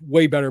sudden, I feel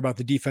way better about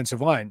the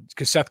defensive line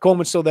because Seth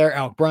Coleman's still there.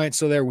 Alec Bryant's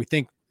still there. We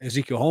think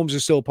Ezekiel Holmes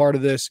is still a part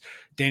of this.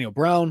 Daniel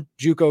Brown,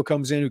 JUCO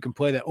comes in who can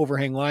play that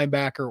overhang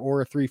linebacker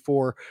or a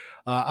 3-4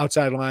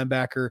 outside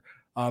linebacker.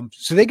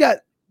 So they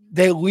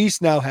at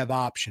least now have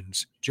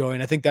options, Joey.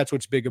 And I think that's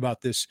what's big about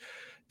this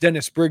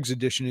Dennis Briggs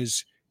edition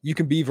is you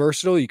can be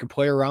versatile. You can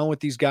play around with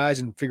these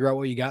guys and figure out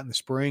what you got in the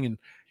spring. And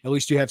at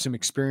least you have some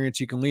experience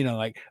you can lean on.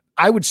 Like,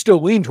 I would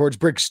still lean towards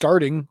Briggs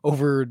starting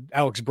over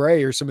Alex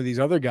Bray or some of these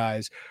other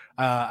guys.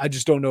 I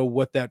just don't know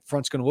what that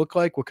front's going to look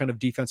like, what kind of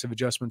defensive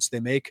adjustments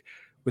they make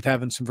with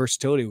having some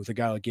versatility with a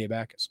guy like Gabe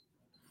Akis.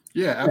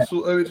 Yeah,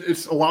 absolutely.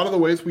 It's a lot of the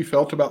ways we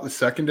felt about the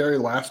secondary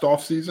last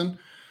offseason.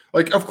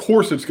 Like, of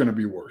course it's going to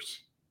be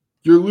worse.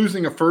 You're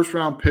losing a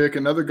first-round pick,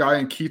 another guy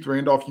in Keith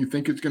Randolph you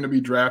think is going to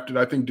be drafted.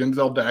 I think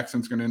Denzel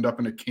Daxon's going to end up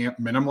in a camp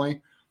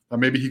minimally.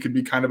 Maybe he could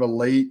be kind of a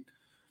late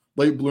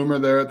bloomer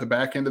there at the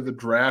back end of the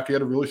draft. He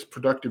had a really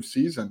productive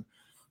season.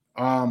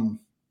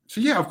 So,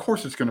 yeah, of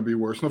course it's going to be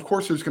worse. And, of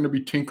course, there's going to be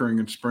tinkering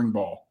in spring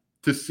ball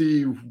to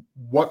see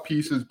what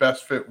pieces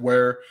best fit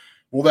where.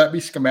 Will that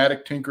be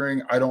schematic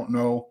tinkering? I don't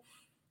know.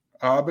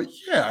 But,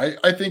 yeah,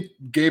 I think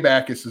Gabe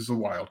Akis is the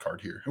wild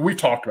card here. And we've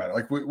talked about it.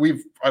 Like,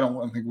 I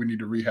don't think we need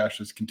to rehash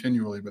this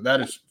continually, but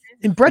that is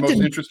the most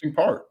interesting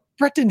part.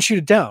 Brett didn't shoot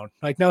it down.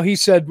 Like, now he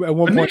said at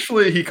one point.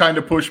 Initially, he kind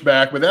of pushed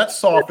back, but that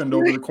softened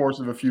over the course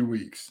of a few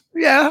weeks.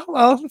 Yeah,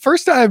 well, the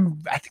first time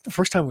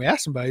we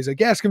asked him about it, he's like,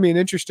 yeah, it's going to be an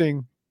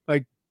interesting,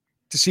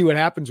 to see what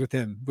happens with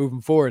him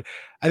moving forward.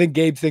 I think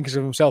Gabe thinks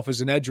of himself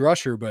as an edge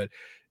rusher, but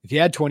if he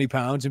had 20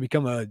 pounds and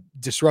become a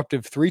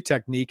disruptive 3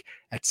 technique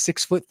at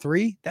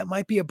 6'3", that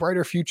might be a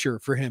brighter future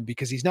for him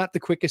because he's not the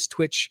quickest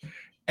twitch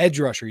edge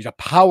rusher. He's a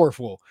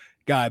powerful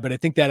guy, but I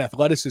think that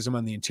athleticism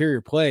on the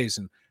interior plays,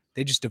 and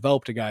they just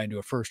developed a guy into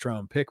a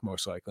first-round pick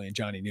most likely in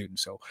Johnny Newton.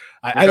 So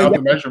I think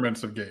the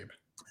measurements of Gabe.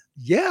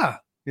 Yeah.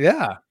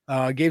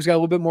 Gabe's got a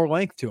little bit more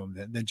length to him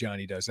than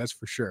Johnny does. That's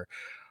for sure.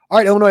 All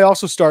right. Illinois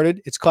also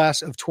started its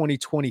class of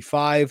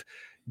 2025.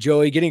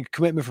 Joey getting a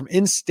commitment from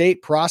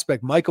in-state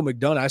prospect Michael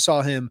McDonough. I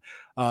saw him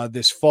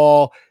this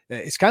fall.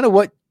 It's kind of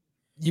what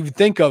you would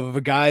think of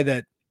a guy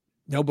that,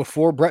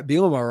 before Brett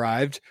Bielema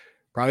arrived,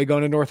 probably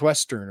going to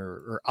Northwestern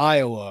or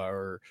Iowa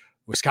or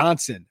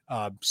Wisconsin.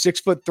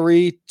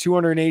 6'3",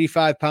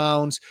 285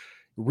 pounds,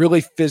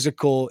 really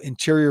physical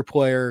interior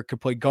player, could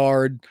play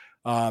guard,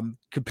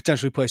 could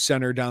potentially play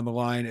center down the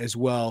line as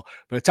well.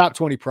 But a top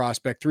 20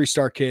 prospect,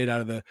 3-star kid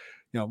out of the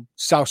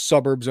south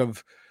suburbs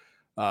of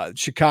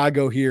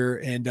Chicago here,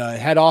 and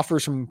had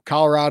offers from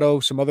Colorado,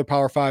 some other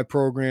Power 5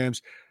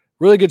 programs.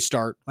 Really good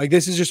start. Like,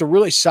 this is just a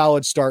really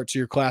solid start to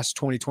your class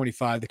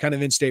 2025. The kind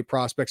of in-state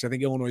prospects I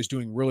think Illinois is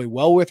doing really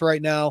well with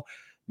right now.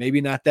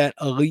 Maybe not that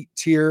elite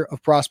tier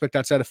of prospect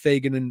outside of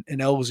Fagan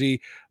and LZ,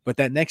 but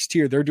that next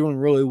tier they're doing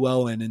really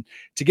well in. And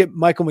to get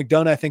Michael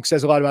McDonough, I think,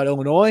 says a lot about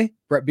Illinois,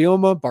 Brett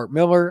Bielema, Bart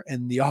Miller,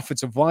 and the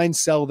offensive line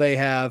cell they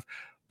have.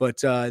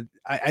 But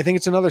I think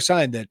it's another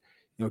sign that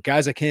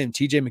guys like him,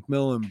 TJ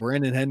McMillan,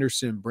 Brandon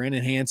Henderson,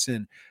 Brandon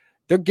Hansen,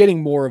 they're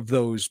getting more of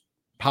those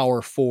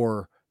Power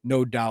 4,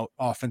 no doubt,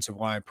 offensive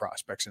line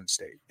prospects in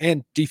state,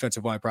 and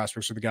defensive line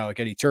prospects with a guy like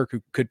Eddie Turk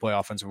who could play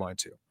offensive line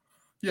too.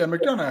 Yeah,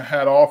 McDonough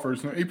had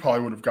offers. He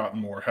probably would have gotten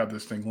more had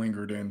this thing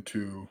lingered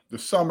into the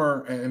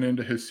summer and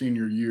into his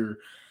senior year.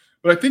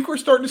 But I think we're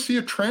starting to see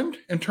a trend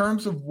in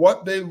terms of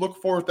what they look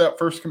for at that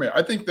first commit.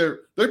 I think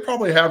they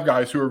probably have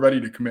guys who are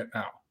ready to commit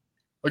now.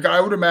 Like,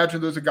 I would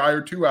imagine there's a guy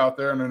or two out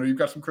there, and I know you've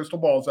got some crystal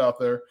balls out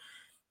there,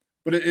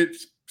 but it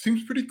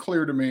seems pretty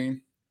clear to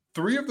me.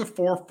 3 of the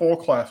 4 full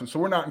classes, so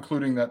we're not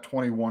including that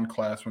 21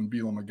 class when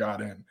Bielema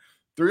got in.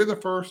 3 of the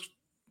first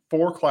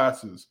 4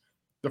 classes,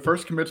 the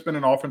first commit's been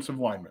an offensive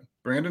lineman.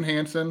 Brandon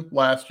Hansen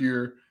last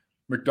year,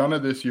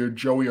 McDonough this year,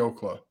 Joey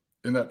Okla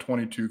in that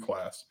 22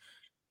 class.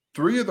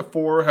 3 of the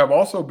 4 have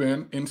also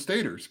been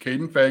in-staters: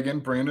 Caden Fagan,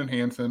 Brandon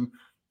Hansen,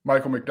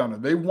 Michael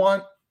McDonough. They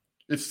want,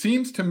 it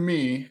seems to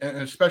me, and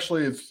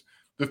especially as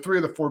the 3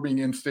 of the 4 being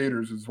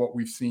in-staters is what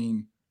we've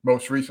seen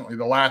most recently.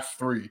 The last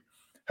 3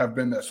 have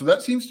been that. So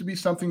that seems to be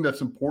something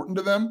that's important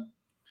to them.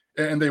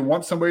 And they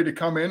want somebody to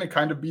come in and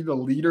kind of be the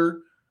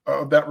leader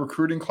of that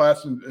recruiting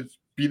class and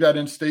be that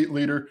in-state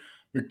leader.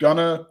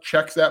 McDonough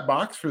checks that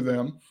box for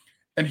them.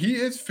 And he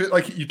is fit.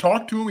 Like, you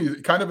talk to him,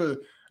 he's kind of I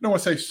don't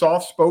want to say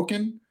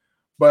soft-spoken,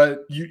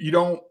 but you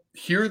don't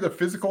hear the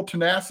physical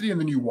tenacity,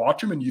 and then you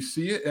watch him and you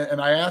see it.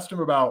 And I asked him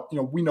about,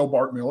 we know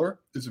Bart Miller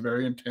is a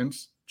very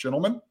intense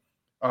gentleman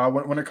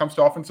when it comes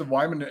to offensive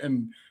linemen,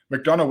 and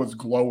McDonough was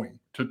glowing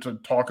to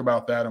talk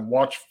about that and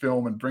watch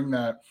film and bring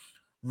that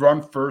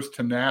run first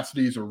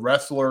tenacity. He's a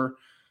wrestler,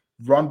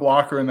 run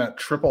blocker, and that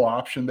triple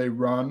option they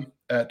run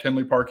at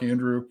Tinley Park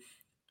Andrew.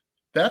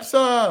 That's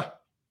that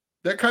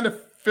kind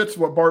of fits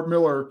what Bart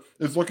Miller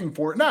is looking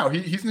for. Now,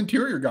 he's an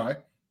interior guy,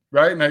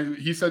 right? And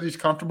he said he's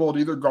comfortable at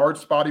either guard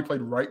spot. He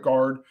played right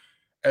guard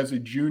as a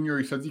junior.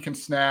 He says he can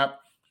snap.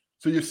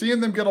 So you're seeing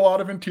them get a lot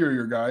of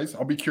interior guys.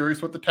 I'll be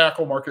curious what the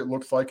tackle market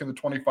looks like in the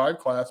 25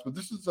 class, but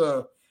this is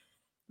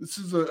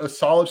a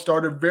solid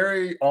start, a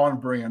very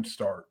on-brand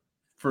start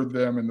for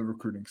them in the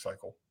recruiting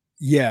cycle.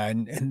 Yeah,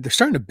 and they're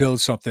starting to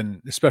build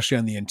something, especially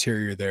on the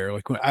interior there.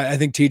 Like, I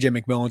think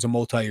TJ McMillan's a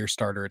multi-year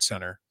starter at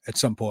center at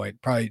some point,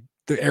 probably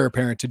the heir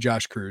apparent to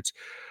Josh Kreutz.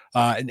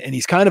 And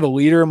he's kind of a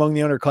leader among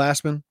the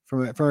underclassmen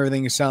from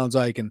everything it sounds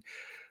like. And,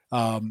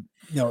 then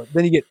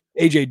you get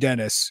AJ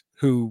Dennis,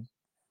 who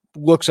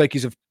looks like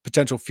he's a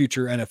potential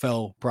future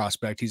NFL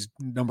prospect. He's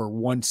number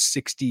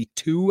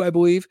 162, I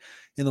believe,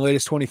 in the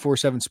latest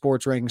 24/7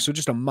 sports ranking. So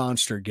just a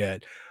monster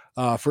get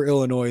for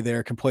Illinois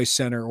there, can play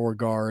center or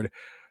guard.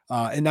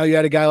 And now you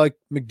add a guy like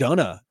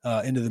McDonough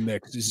into the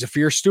mix.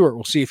 Zafir Stewart,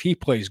 we'll see if he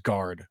plays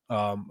guard.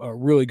 A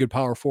really good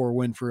Power 4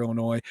 win for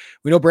Illinois.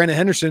 We know Brandon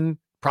Henderson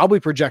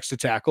probably projects to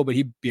tackle, but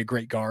he'd be a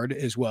great guard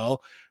as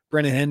well.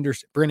 Brandon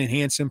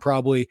Hansen,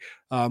 probably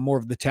more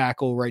of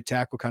the right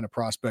tackle kind of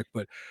prospect,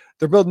 but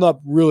they're building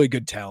up really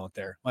good talent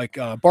there. Like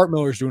Bart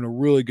Miller's doing a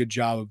really good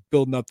job of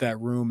building up that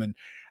room. And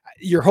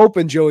you're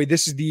hoping, Joey,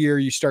 this is the year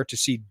you start to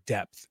see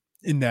depth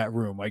in that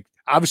room. Like,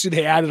 obviously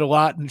they added a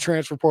lot in the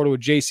transfer portal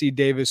with JC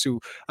Davis, who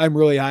I'm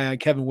really high on,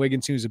 Kevin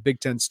Wiggins, who's a Big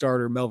Ten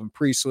starter, Melvin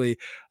Priestley,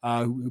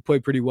 who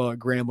played pretty well at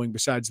Grambling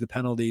besides the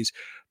penalties.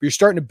 But you're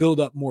starting to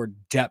build up more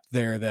depth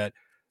there that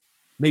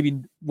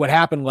maybe what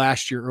happened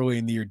last year early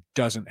in the year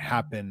doesn't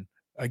happen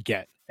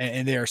again.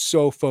 And they are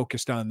so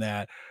focused on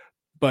that.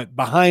 But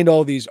behind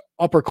all these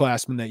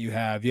upperclassmen that you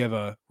have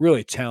a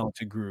really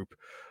talented group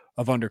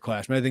of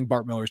underclassmen. I think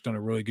Bart Miller's done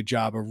a really good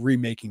job of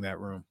remaking that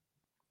room.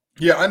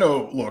 Yeah, I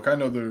know. Look, I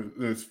know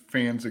there's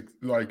fans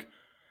like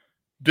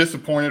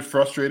disappointed,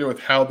 frustrated with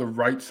how the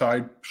right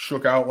side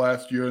shook out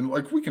last year. And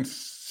like we can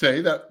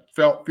say that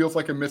feels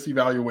like a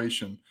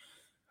misevaluation.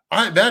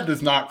 That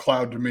does not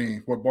cloud to me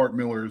what Bart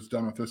Miller has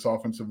done with this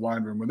offensive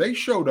line room. When they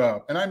showed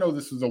up, and I know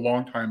this is a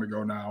long time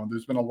ago now, and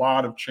there's been a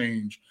lot of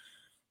change,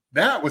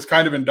 that was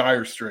kind of in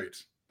dire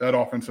straits, that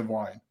offensive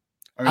line.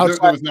 I mean,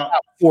 there was not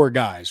 4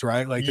 guys,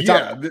 right? Like they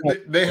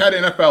had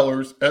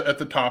NFLers at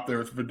the top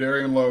there. It's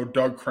Vidarian Lowe,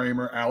 Doug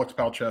Kramer, Alex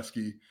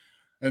Palczewski,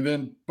 and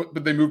then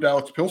but they moved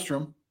Alex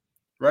Pihlstrom,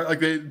 right? Like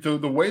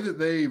the way that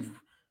they've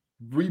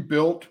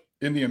rebuilt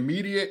in the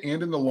immediate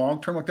and in the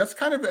long term, like that's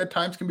kind of at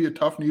times can be a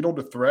tough needle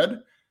to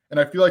thread. And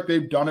I feel like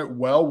they've done it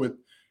well with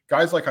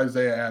guys like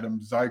Isaiah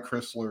Adams, Zy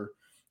Chrysler.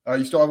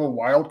 You still have a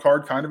wild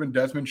card kind of in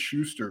Desmond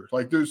Schuster.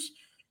 Like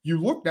you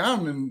look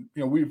down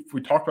and,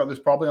 we talked about this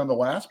probably on the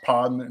last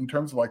pod in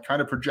terms of like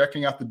kind of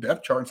projecting out the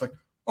depth chart. It's like,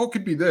 oh, it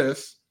could be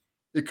this.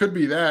 It could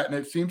be that. And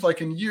it seems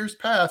like in years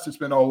past, it's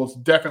been, oh, it's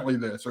definitely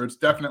this or it's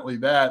definitely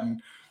that.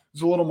 And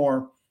there's a little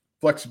more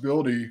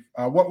flexibility.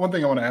 One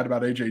thing I want to add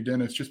about AJ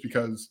Dennis, just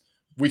because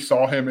we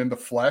saw him in the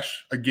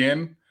flesh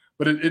again,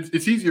 but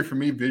it's easier for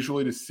me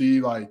visually to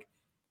see, like,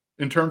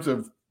 in terms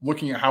of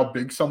looking at how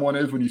big someone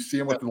is when you see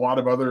him with a lot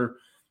of other,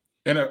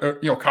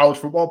 college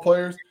football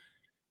players.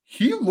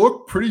 He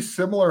looked pretty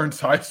similar in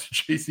size to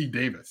J.C.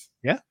 Davis.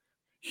 Yeah,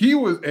 he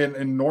was an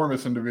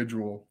enormous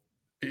individual,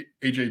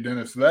 AJ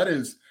Dennis. So that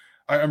is,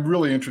 I'm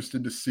really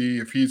interested to see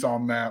if he's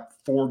on that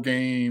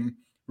 4-game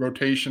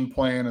rotation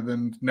plan, and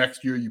then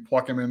next year you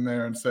pluck him in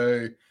there and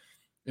say,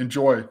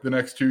 enjoy the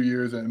next 2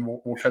 years, and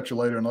we'll catch you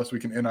later unless we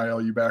can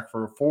NIL you back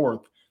for a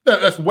 4th.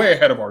 That's way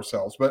ahead of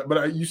ourselves,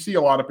 but you see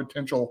a lot of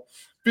potential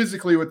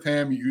physically with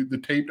him. The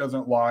tape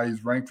doesn't lie.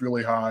 He's ranked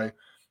really high.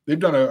 They've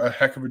done a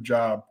heck of a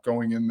job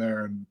going in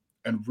there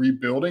and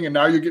rebuilding, and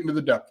now you're getting to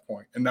the depth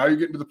point, and now you're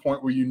getting to the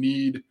point where you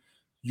need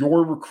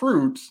your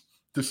recruits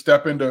to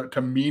step into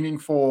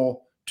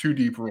meaningful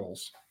 2-deep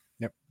roles.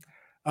 Yep.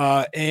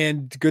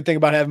 And the good thing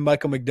about having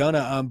Michael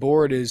McDonough on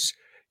board is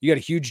you got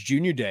a huge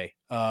junior day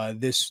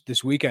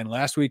this weekend.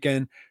 Last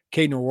weekend,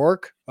 Caden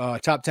O'Rourke,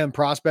 top 10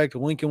 prospect,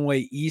 Lincoln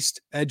Way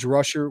East edge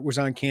rusher, was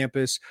on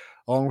campus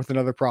along with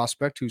another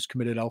prospect who's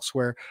committed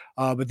elsewhere.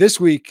 But this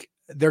week,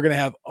 they're going to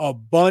have a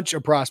bunch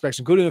of prospects,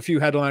 including a few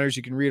headliners.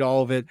 You can read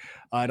all of it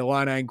at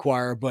Illini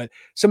Inquirer. But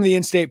some of the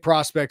in-state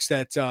prospects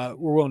that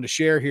we're willing to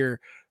share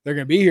here, they're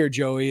going to be here,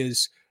 Joey,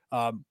 is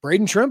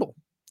Braden Trimble,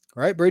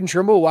 right? Braden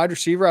Trimble, wide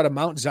receiver out of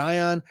Mount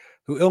Zion,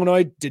 who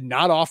Illinois did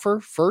not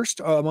offer first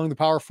among the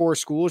Power 4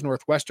 schools.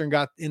 Northwestern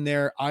got in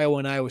there. Iowa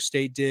and Iowa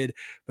State did.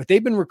 But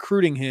they've been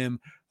recruiting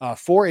him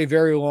for a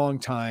very long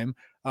time.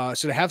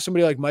 So to have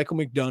somebody like Michael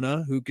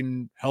McDonough who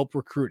can help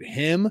recruit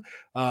him,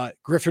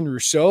 Griffin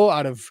Rousseau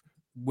out of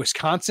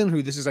Wisconsin,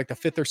 who this is like the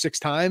 5th or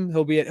 6th time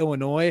he'll be at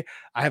Illinois.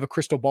 I have a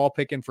crystal ball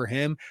picking for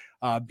him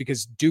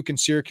because Duke and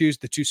Syracuse,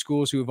 the 2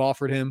 schools who have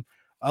offered him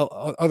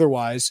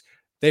otherwise,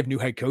 they have new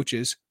head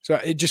coaches. So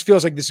it just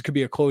feels like this could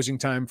be a closing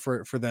time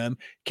for them.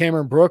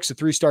 Cameron Brooks, a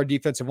 3-star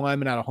defensive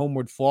lineman out of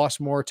Homewood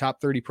Flossmoor, top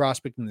 30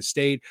 prospect in the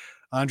state.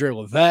 Andre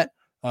Levette,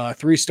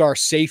 3-star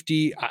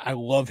safety. I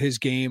love his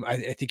game. I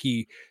think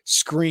he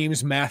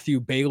screams Matthew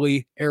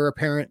Bailey, heir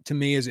apparent to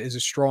me as a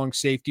strong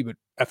safety, but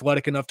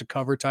athletic enough to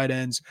cover tight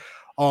ends,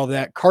 all of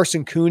that.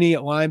 Carson Cooney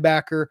at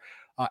linebacker.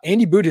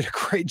 Andy Boo did a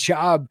great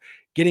job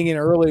getting in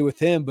early with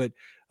him, but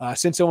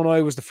since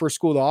Illinois was the first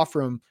school to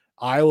offer him,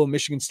 Iowa,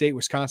 Michigan State,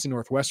 Wisconsin,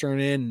 Northwestern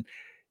in.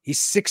 He's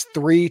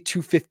 6'3",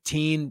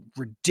 215,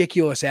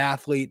 ridiculous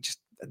athlete, just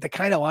the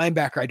kind of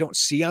linebacker I don't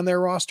see on their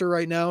roster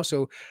right now.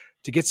 So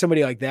to get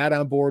somebody like that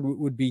on board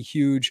would be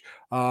huge.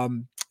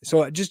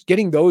 So just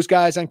getting those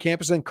guys on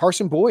campus. And then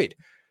Carson Boyd,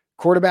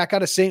 quarterback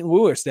out of St.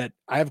 Louis, that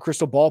I have a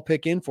crystal ball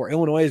pick in for.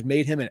 Illinois has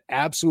made him an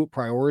absolute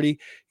priority.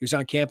 He was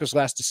on campus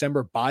last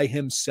December by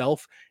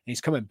himself, and he's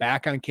coming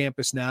back on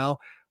campus now.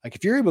 Like,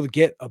 if you're able to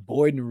get a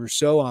Boyd and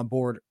Rousseau on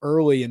board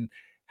early and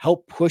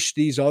help push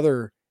these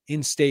other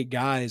in-state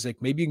guys, like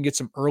maybe you can get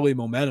some early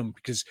momentum,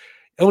 because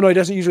Illinois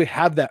doesn't usually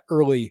have that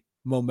early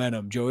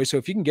momentum, Joey. So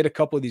if you can get a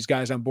couple of these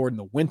guys on board in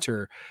the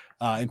winter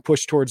and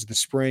push towards the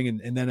spring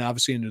and then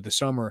obviously into the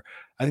summer,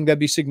 I think that'd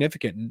be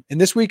significant.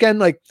 And this weekend,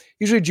 like,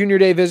 usually junior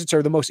day visits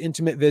are the most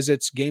intimate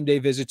visits. Game day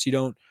visits, you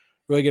don't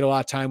really get a lot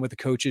of time with the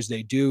coaches.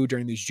 They do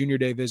during these junior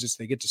day visits.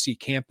 They get to see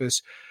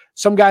campus.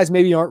 Some guys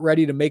maybe aren't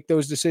ready to make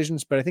those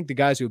decisions, but I think the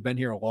guys who have been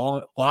here a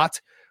lot,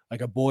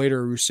 like a Boyd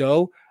or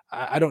Rousseau,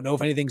 I don't know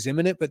if anything's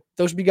imminent, but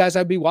those would be guys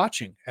I'd be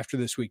watching after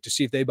this week to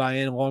see if they buy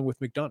in along with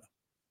McDonough.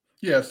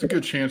 Yeah, it's a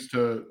good chance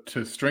to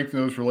strengthen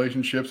those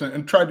relationships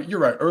and try to,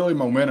 you're right, early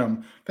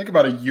momentum. Think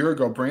about a year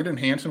ago, Brandon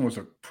Hansen was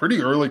a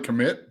pretty early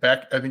commit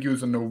back. I think he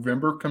was a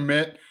November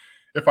commit,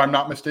 if I'm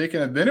not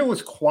mistaken. And then it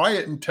was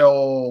quiet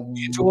until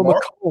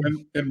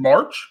in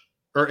March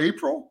or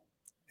April.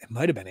 It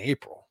might've been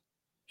April.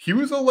 He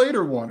was a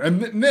later one.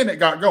 And then it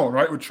got going,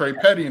 right, with Trey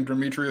Petty and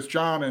Demetrius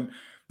John. And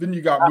then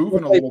you got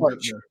moving a little bit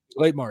there.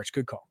 Late March,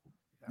 good call.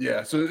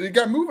 Yeah, so it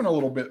got moving a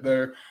little bit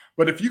there.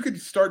 But if you could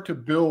start to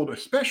build,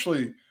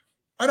 especially,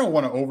 I don't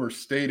want to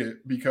overstate it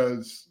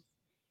because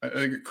I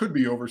think it could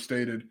be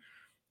overstated.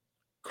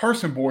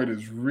 Carson Boyd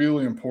is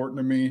really important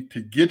to me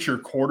to get your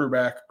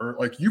quarterback, or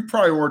like you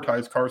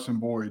prioritize Carson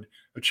Boyd,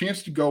 a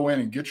chance to go in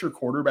and get your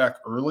quarterback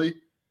early,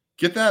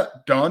 get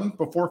that done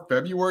before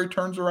February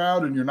turns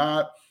around, and you're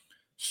not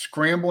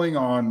scrambling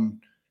on,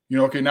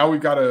 okay, now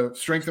we've got to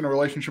strengthen a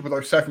relationship with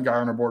our second guy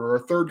on our board or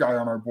our third guy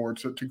on our board.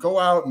 So to go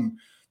out, and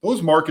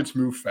those markets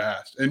move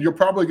fast, and you're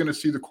probably going to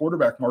see the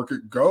quarterback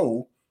market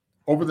go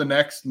over the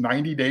next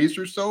 90 days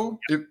or so,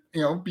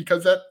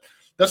 because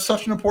that's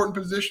such an important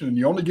position, and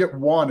you only get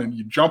one, and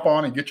you jump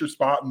on and get your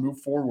spot and move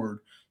forward.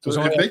 So there's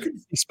if only they could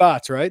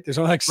spots, right? There's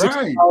only like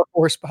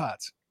 4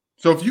 spots.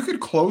 So if you could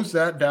close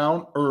that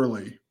down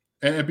early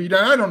and be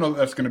done, I don't know that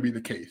that's going to be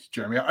the case,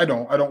 Jeremy. I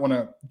don't want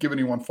to give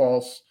anyone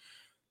false,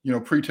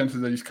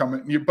 pretenses that he's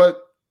coming, but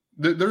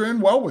they're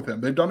in well with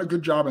him. They've done a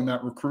good job in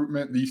that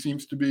recruitment. He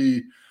seems to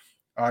be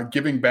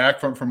giving back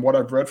from what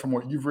I've read, from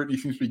what you've written.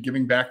 He seems to be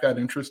giving back that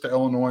interest to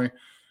Illinois.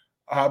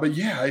 But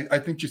yeah, I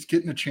think just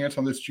getting a chance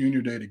on this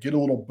junior day to get a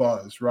little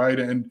buzz, right?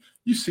 And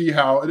you see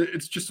how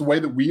it's just the way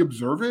that we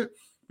observe it.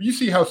 You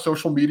see how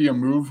social media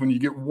moves when you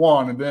get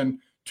one, and then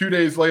 2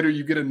 days later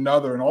you get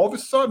another, and all of a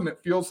sudden it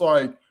feels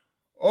like,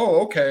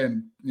 oh, okay.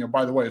 And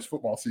by the way, it's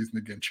football season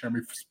again.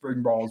 Jeremy,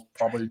 spring ball is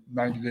probably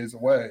 90 days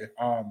away.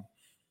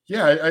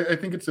 I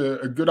think it's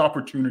a good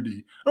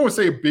opportunity. I don't want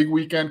to say a big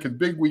weekend, because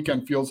big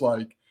weekend feels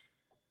like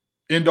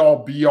end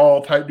all be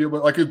all type deal,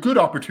 but like a good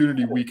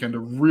opportunity weekend to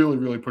really,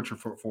 really put your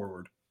foot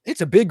forward.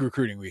 It's a big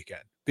recruiting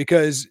weekend,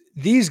 because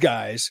these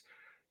guys,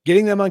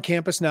 getting them on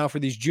campus now for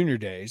these junior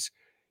days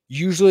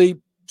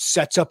usually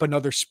sets up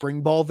another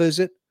spring ball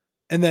visit.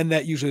 And then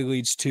that usually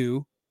leads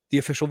to the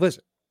official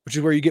visit, which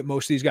is where you get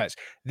most of these guys.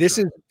 This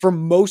is, for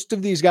most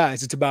of these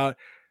guys, it's about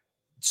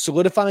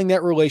solidifying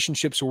that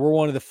relationship. So we're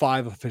one of the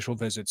 5 official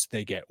visits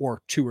they get,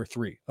 or 2 or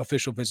 3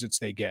 official visits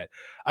they get.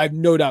 I have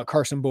no doubt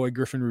Carson Boyd,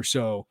 Griffin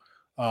Rousseau,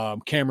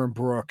 Cameron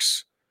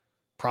Brooks,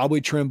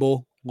 probably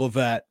Trimble,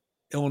 Lovett,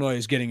 Illinois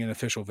is getting an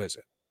official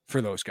visit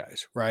for those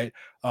guys, right?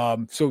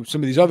 So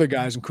some of these other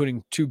guys,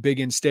 including 2 big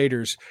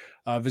in-staters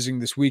visiting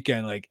this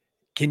weekend, like,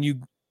 can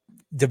you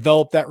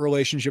develop that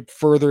relationship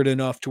furthered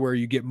enough to where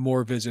you get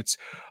more visits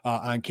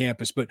on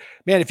campus? But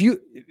man,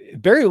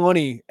 if Barry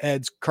Lunny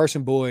adds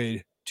Carson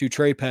Boyd to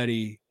Trey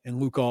Petty and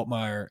Luke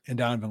Altmaier and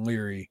Donovan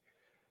Leary,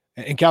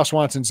 and Cal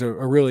Swanson's a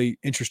really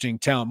interesting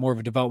talent, more of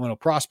a developmental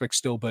prospect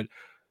still, but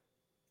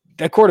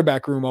that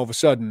quarterback room, all of a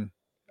sudden,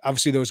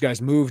 obviously those guys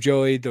move,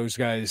 Joey. Those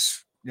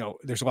guys,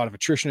 there's a lot of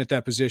attrition at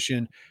that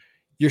position.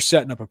 You're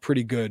setting up a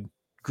pretty good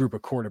group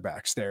of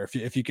quarterbacks there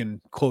if you can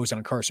close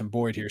on Carson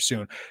Boyd here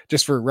soon.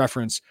 Just for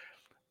reference,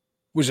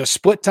 was a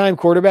split-time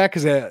quarterback,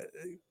 because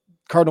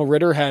Cardinal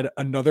Ritter had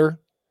another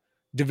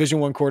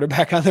Division I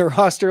quarterback on their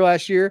roster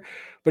last year,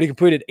 but he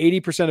completed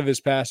 80% of his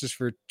passes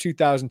for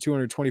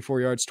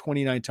 2,224 yards,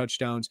 29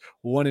 touchdowns,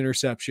 1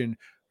 interception,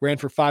 ran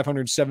for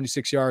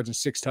 576 yards and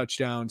 6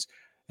 touchdowns,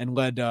 and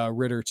led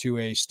Ritter to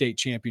a state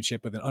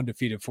championship with an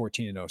undefeated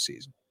 14-0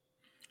 season.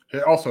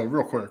 Hey, also,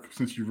 real quick,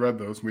 since you read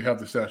those, we have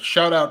the stats.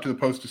 Shout out to the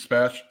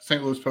Post-Dispatch,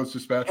 St. Louis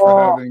Post-Dispatch,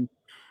 for having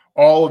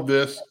all of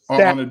this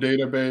on a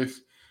database.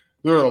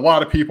 There are a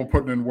lot of people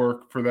putting in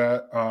work for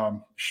that.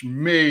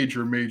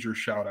 Major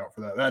shout out for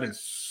that. That is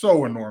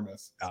so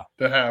enormous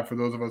to have for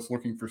those of us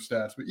looking for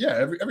stats. But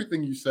yeah,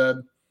 everything you said,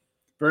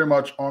 very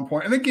much on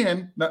point. And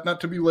again,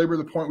 not to belabor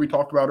the point we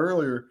talked about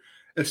earlier,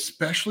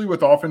 especially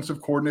with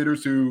offensive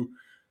coordinators who,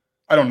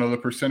 I don't know the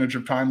percentage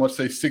of time, let's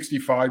say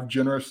 65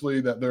 generously,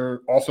 that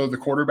they're also the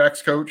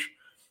quarterback's coach.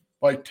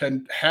 Like,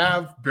 to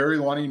have Barry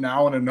Lunny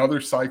now in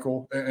another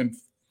cycle and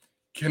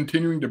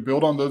continuing to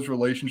build on those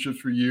relationships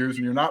for years,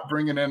 and you're not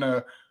bringing in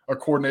a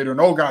coordinator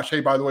and, oh gosh, hey,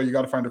 by the way, you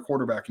got to find a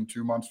quarterback in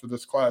 2 months for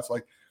this class.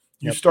 Like,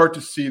 you start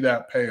to see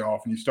that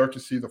payoff, and you start to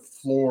see the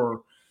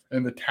floor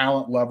and the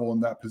talent level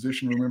in that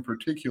position room in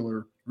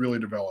particular really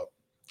develop.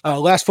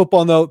 Last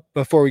football note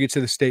before we get to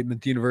the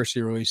statement the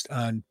university released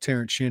on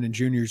Terrence Shannon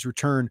Jr.'s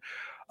return.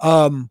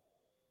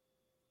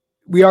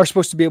 We are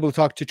supposed to be able to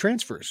talk to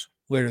transfers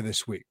later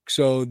this week.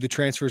 So the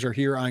transfers are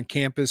here on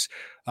campus,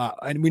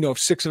 and we know of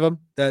 6 of them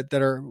that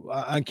are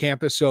on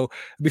campus. So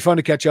it'd be fun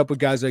to catch up with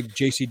guys like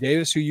J.C.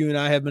 Davis, who you and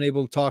I have been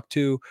able to talk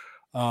to,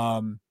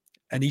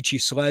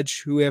 Anichi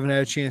Sledge, who we haven't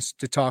had a chance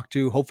to talk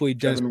to. Hopefully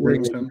Kevin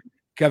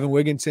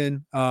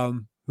Wigginton,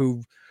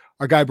 who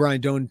our guy Brian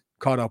Doan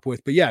caught up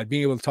with. But yeah,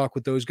 being able to talk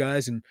with those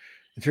guys and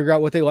figure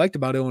out what they liked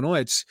about Illinois.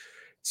 It's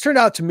turned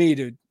out to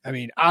me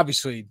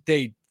obviously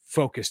they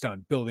focused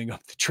on building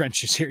up the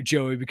trenches here,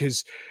 Joey,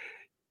 because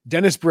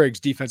Dennis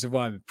Briggs, defensive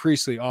lineman,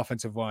 Priestley,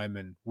 offensive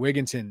lineman,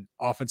 Wigginton,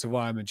 offensive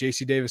lineman,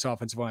 J.C. Davis,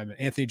 offensive lineman,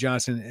 Anthony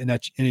Johnson, and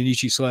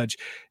Anichi Sledge,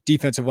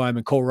 defensive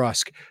lineman, Cole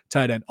Rusk,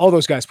 tight end. All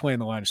those guys playing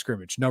the line of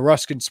scrimmage. Now,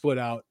 Rusk can split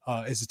out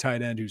as a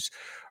tight end who's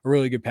a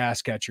really good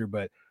pass catcher,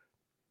 but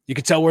you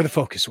could tell where the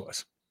focus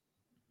was.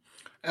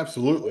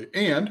 Absolutely.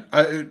 And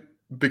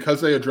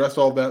because they addressed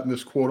all that in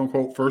this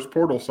quote-unquote first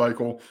portal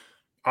cycle,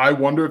 I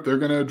wonder if they're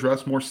going to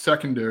address more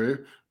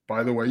secondary.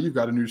 By the way, you've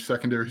got a new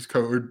secondaries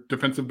coach or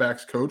defensive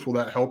backs coach. Will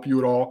that help you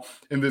at all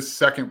in this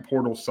second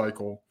portal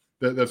cycle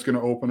that's going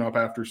to open up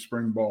after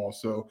spring ball?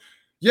 So,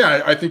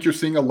 Yeah, I think you're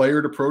seeing a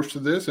layered approach to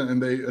this,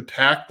 and they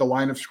attacked the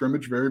line of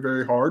scrimmage very,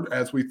 very hard,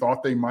 as we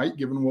thought they might,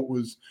 given what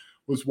was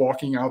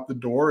walking out the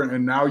door.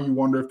 And now you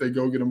wonder if they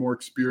go get a more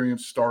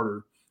experienced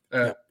starter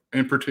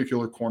in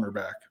particular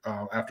cornerback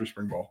after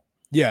spring ball.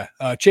 Yeah,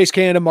 Chase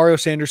Canada, Mario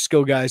Sanders,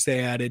 skill guys they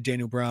added,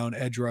 Daniel Brown,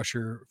 edge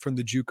rusher from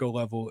the JUCO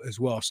level as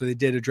well. So they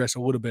did address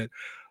a little bit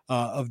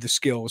of the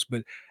skills,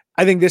 but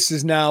I think this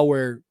is now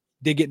where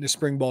they get into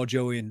spring ball,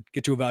 Joey, and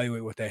get to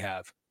evaluate what they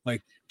have.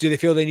 Like, do they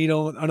feel they need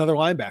another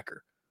linebacker?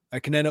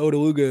 Like Kanena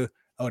Odeluga,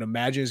 I would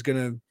imagine, is going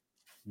to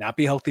not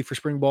be healthy for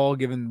spring ball,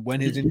 given when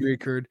his injury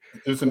occurred.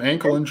 There's an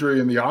ankle injury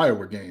in the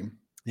Iowa game.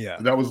 Yeah.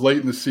 That was late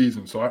in the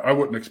season, so I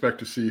wouldn't expect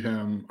to see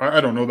him.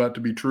 I don't know that to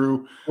be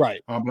true.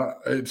 Right.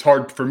 It's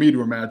hard for me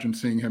to imagine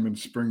seeing him in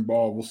spring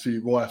ball. We'll see.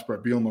 We'll ask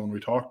Brett Bielema when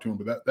we talk to him,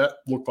 but that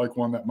looked like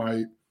one that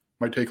might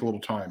take a little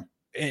time.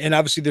 And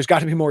obviously there's got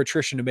to be more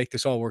attrition to make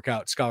this all work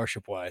out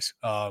scholarship wise,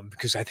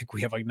 because I think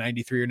we have like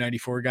 93 or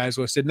 94 guys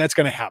listed, and that's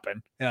going to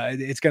happen.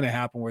 It's going to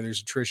happen where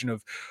there's attrition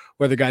of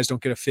whether guys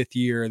don't get a fifth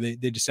year, they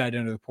decide to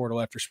enter the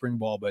portal after spring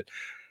ball. But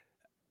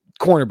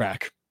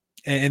cornerback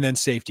and then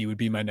safety would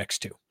be my next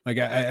two. Like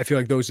I feel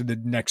like those are the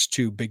next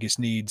two biggest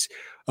needs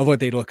of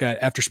what they look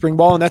at after spring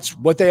ball. And that's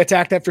what they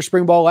attacked after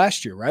spring ball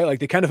last year, right? Like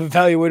they kind of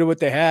evaluated what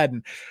they had.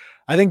 And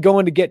I think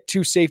going to get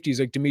two safeties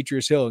like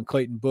Demetrius Hill and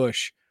Clayton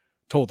Bush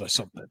told us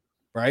something.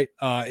 Right.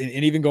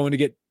 And even going to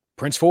get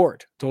Prince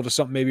Ford told us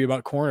something maybe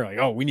about corner, like,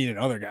 oh, we need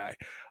another guy.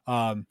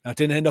 That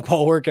didn't end up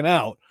all working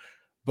out,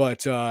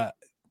 but I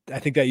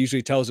think that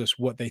usually tells us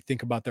what they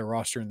think about their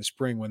roster in the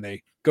spring when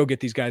they go get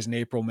these guys in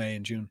April, May,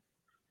 and June.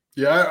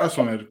 Yeah, I just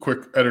wanted a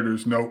quick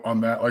editor's note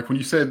on that. Like when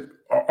you said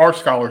our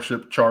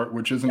scholarship chart,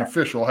 which isn't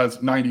official,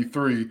 has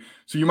 93.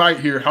 So you might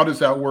hear, how does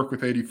that work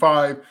with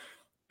 85?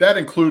 That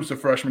includes the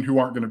freshmen who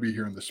aren't going to be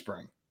here in the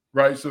spring,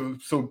 right? So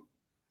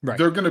right.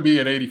 They're going to be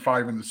at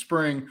 85 in the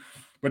spring.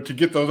 But to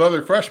get those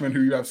other freshmen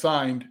who you have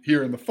signed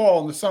here in the fall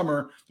and the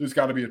summer, there's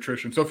got to be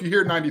attrition. So if you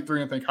hear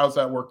 93 and think, how's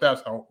that work?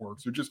 That's how it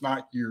works. They're just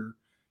not here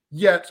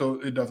yet,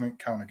 so it doesn't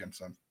count against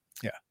them.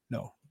 Yeah,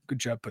 no, good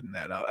job putting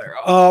that out there.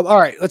 All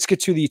right, let's get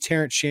to the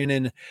Terrence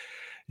Shannon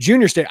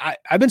Junior State.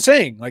 I've been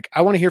saying, like,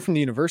 I want to hear from the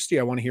university.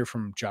 I want to hear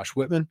from Josh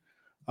Whitman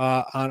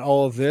on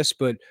all of this,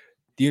 but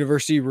the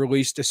university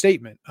released a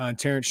statement on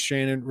Terrence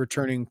Shannon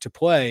returning to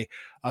play.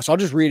 So I'll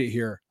just read it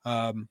here.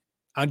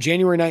 On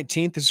January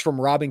 19th, this is from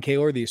Robin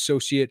Kaler, the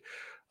associate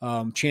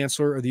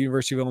chancellor of the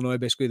University of Illinois,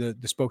 basically the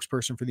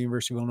spokesperson for the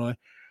University of Illinois.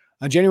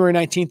 On January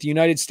 19th, the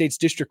United States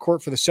District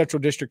Court for the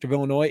Central District of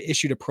Illinois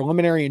issued a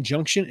preliminary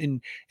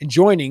injunction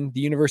enjoining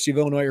the University of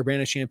Illinois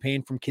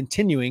Urbana-Champaign from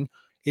continuing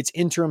its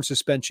interim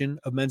suspension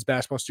of men's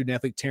basketball student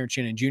athlete Terrence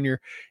Shannon Jr.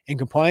 In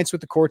compliance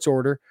with the court's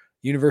order,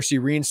 the university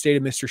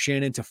reinstated Mr.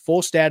 Shannon to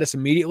full status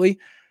immediately.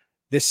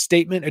 This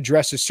statement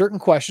addresses certain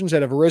questions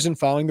that have arisen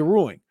following the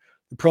ruling.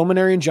 The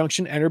preliminary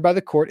injunction entered by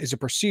the court is a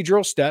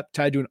procedural step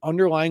tied to an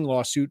underlying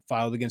lawsuit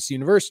filed against the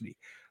university.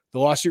 The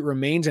lawsuit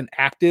remains an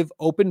active,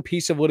 open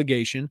piece of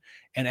litigation,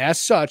 and as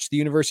such, the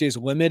university is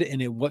limited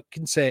in what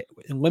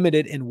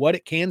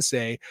it can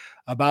say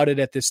about it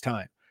at this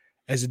time.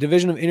 As the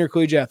Division of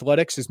Intercollegiate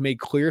Athletics has made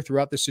clear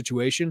throughout the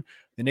situation,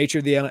 the nature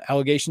of the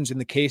allegations in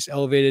the case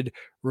elevated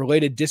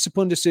related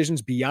discipline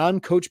decisions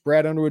beyond Coach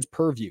Brad Underwood's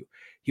purview.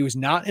 He was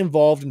not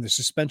involved in the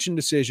suspension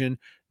decision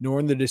nor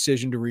in the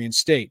decision to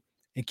reinstate.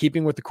 In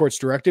keeping with the court's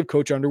directive,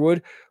 Coach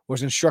Underwood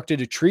was instructed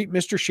to treat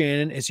Mr.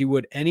 Shannon as he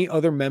would any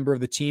other member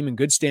of the team in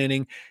good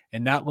standing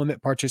and not limit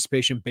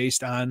participation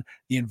based on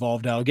the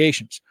involved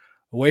allegations.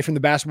 Away from the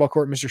basketball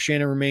court, Mr.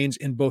 Shannon remains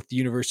in both the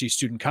university's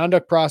student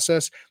conduct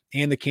process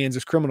and the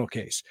Kansas criminal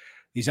case.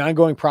 These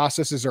ongoing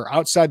processes are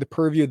outside the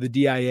purview of the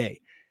DIA.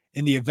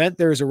 In the event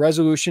there is a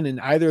resolution in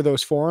either of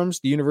those forums,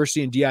 the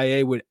university and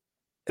DIA would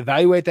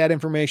evaluate that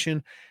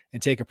information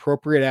and take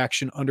appropriate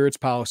action under its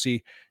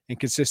policy and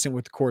consistent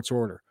with the court's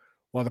order.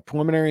 While the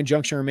preliminary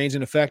injunction remains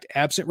in effect,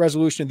 absent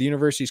resolution of the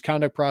university's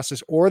conduct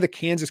process or the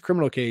Kansas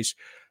criminal case,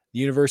 the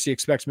university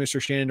expects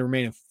Mr. Shannon to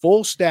remain in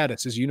full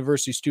status as a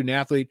university student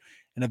athlete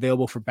and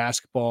available for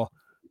basketball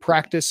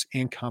practice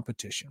and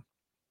competition.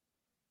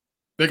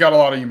 They got a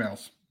lot of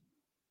emails.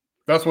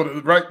 That's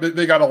what, right?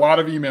 They got a lot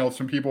of emails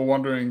from people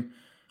wondering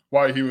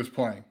why he was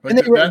playing. Like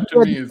that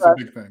to me is a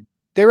big thing.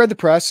 They read the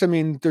press. I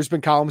mean, there's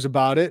been columns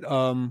about it.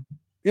 I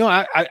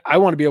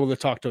want to be able to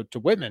talk to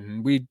Whitman.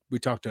 And we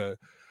talked to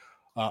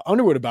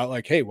Underwood about,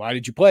 like, hey, why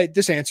did you play?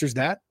 This answers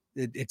that.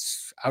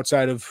 It's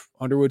outside of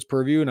Underwood's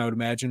purview, and I would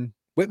imagine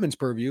Whitman's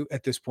purview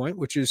at this point,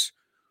 which is,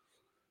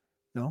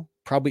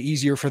 probably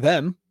easier for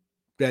them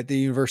that the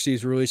university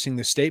is releasing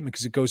this statement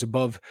because it goes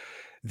above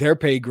their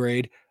pay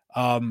grade.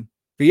 But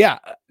yeah,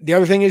 the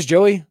other thing is,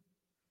 Joey,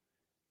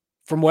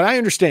 from what I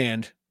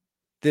understand,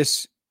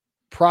 this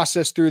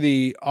process through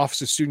the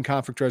Office of Student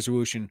Conflict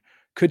Resolution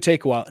could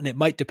take a while, and it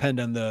might depend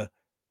on the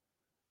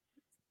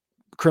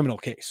criminal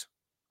case,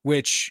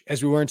 which,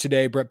 as we learned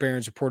today, Brett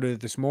Barons reported it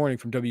this morning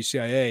from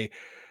WCIA,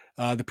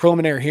 the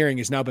preliminary hearing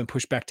has now been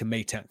pushed back to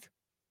May 10th.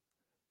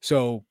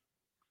 So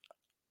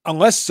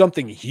unless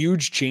something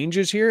huge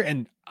changes here,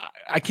 and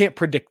I can't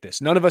predict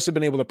this, none of us have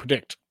been able to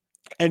predict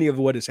any of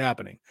what is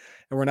happening,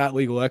 and we're not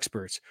legal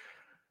experts.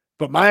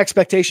 But my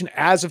expectation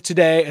as of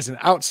today, as an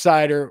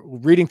outsider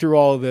reading through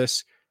all of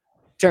this,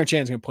 Terrence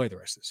Shannon's going to play the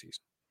rest of the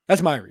season.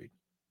 That's my read.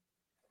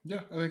 Yeah,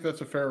 I think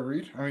that's a fair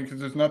read. I mean,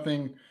 because there's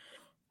nothing,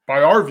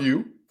 by our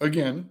view,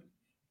 again,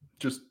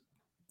 just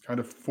kind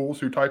of fools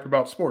who type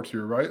about sports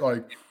here, right?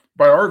 Like,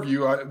 by our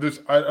view, I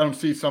don't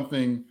see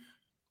something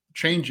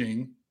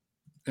changing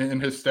in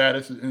his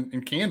status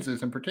in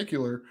Kansas in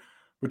particular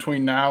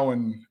between now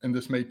and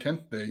this May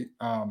 10th date.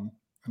 I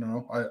don't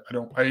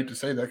know. I hate to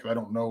say that because I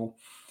don't know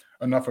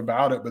enough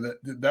about it, but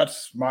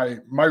that's my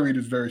read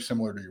is very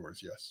similar to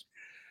yours. Yes.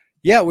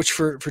 Yeah, which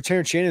for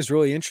Terrence Shannon is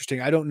really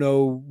interesting. I don't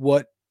know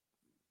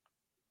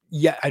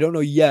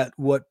yet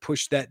what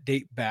pushed that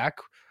date back,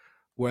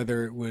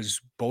 whether it was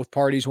both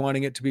parties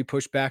wanting it to be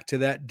pushed back to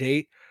that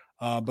date.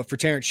 But for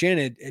Terrence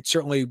Shannon, it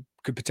certainly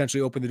could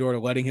potentially open the door to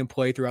letting him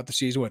play throughout the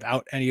season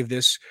without any of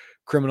this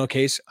criminal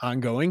case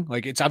ongoing.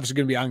 Like, it's obviously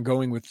going to be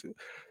ongoing with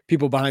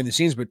people behind the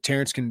scenes, but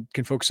Terrence can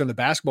focus on the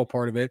basketball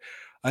part of it.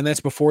 And that's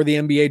before the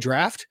NBA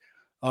draft.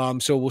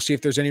 So we'll see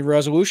if there's any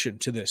resolution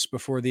to this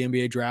before the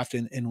NBA draft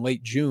in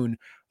late June.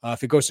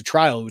 If it goes to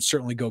trial, it would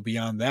certainly go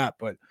beyond that.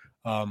 But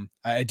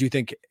I do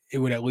think it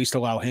would at least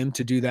allow him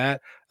to do that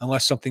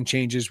unless something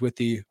changes with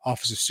the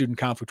Office of Student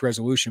Conflict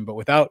Resolution. But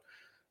without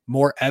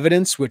more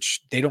evidence,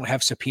 which they don't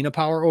have subpoena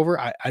power over,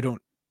 I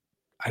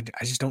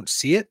just don't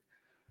see it.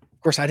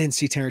 Of course, I didn't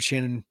see Terrence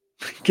Shannon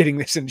getting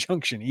this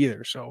injunction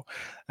either. So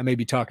I may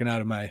be talking out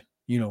of my,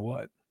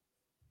 what.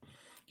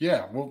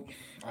 Yeah. Well,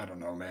 I don't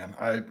know, man.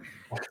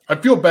 I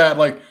feel bad.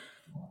 Like,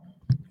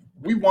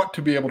 we want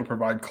to be able to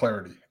provide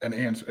clarity and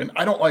answer. And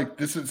I don't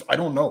I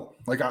don't know.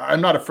 Like,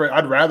 I'm not afraid.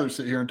 I'd rather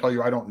sit here and tell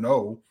you I don't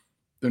know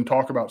than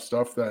talk about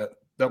stuff that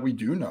we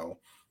do know.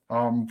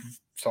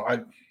 So I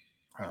don't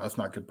know, that's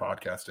not good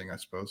podcasting, I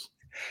suppose.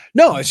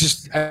 No, it's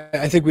just,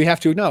 I think we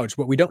have to acknowledge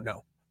what we don't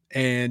know.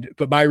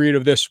 But my read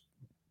of this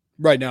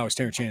right now is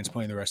Terrence Shannon's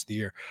playing the rest of the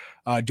year.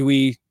 Do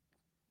we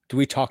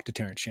talk to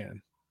Terrence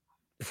Shannon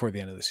before the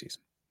end of the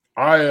season?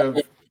 I have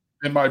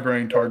in my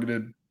brain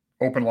targeted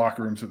open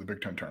locker rooms at the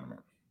Big Ten tournament.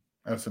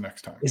 That's the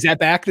next time. Is that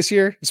back this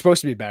year? It's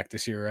supposed to be back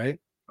this year, right?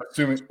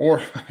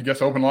 Or I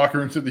guess open locker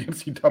rooms at the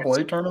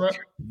NCAA tournament.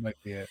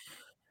 Might be it.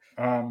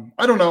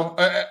 I don't know.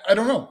 I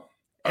don't know.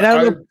 And I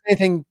don't know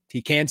anything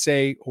he can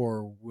say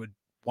or would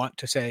want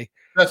to say.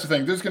 That's the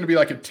thing. There's going to be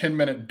like a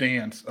 10-minute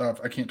dance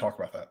of, I can't talk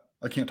about that.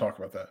 I can't talk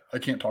about that. I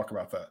can't talk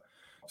about that.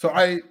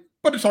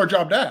 But it's our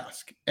job to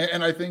ask.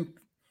 And I think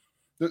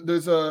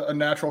there's a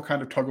natural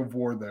kind of tug of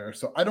war there.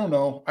 So I don't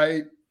know.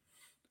 I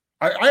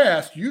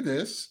asked you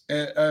this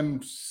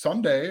and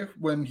Sunday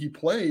when he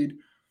played,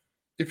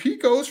 if he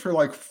goes for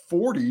like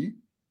 40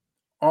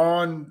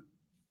 on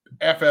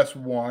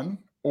FS1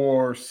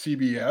 or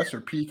CBS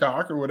or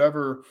Peacock or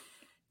whatever,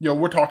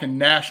 we're talking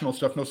national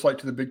stuff, no slight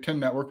to the Big Ten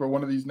Network, but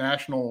one of these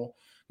nationally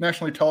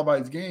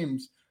televised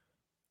games,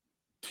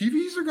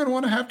 TVs are going to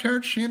want to have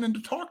Terrence Shannon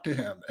to talk to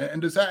him.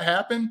 And does that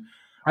happen?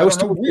 I was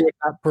told we would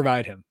not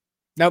provide him.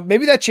 Now,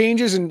 maybe that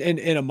changes in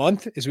a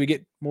month as we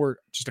get more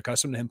just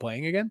accustomed to him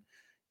playing again.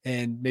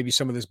 And maybe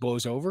some of this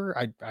blows over.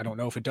 I don't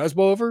know if it does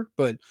blow over,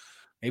 but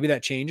maybe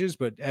that changes.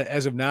 But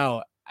as of now,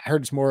 I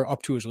heard it's more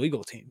up to his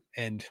legal team.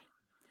 And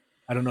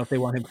I don't know if they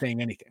want him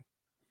saying anything.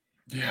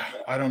 Yeah,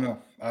 I don't know.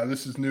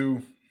 This is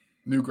new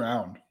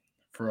ground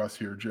for us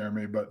here,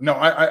 Jeremy. But no,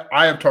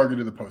 I have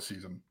targeted the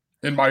postseason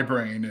in my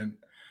brain. And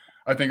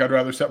I think I'd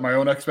rather set my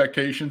own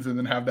expectations and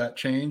then have that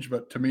change.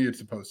 But to me, it's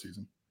the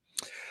postseason.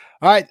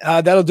 All right.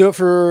 That'll do it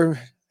for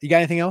 – you got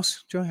anything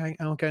else, Joey? I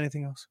don't got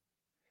anything else.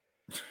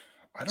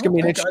 It's going to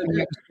be an interesting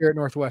atmosphere at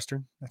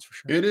Northwestern. That's for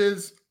sure. It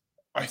is.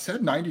 I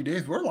said 90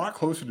 days. We're a lot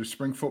closer to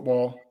spring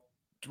football.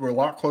 We're a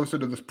lot closer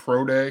to this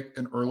pro day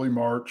in early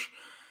March.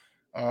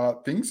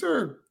 Things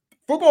are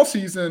 – football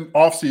season,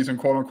 off season,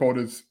 quote unquote,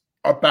 is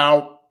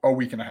about a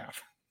week and a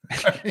half.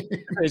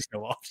 There's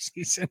no off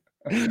season.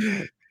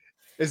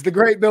 It's the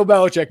great Bill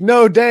Belichick.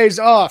 No days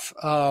off.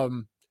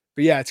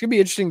 But yeah, it's going to be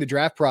interesting, the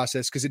draft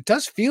process, because it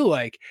does feel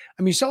like –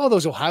 I mean, you saw all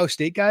those Ohio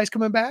State guys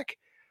coming back.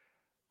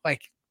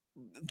 Like –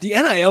 the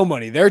NIL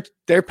money they're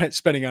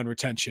spending on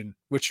retention,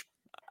 which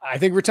I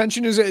think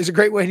retention is a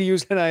great way to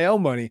use NIL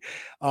money,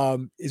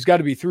 is got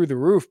to be through the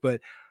roof.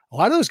 But a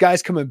lot of those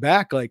guys coming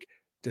back, like,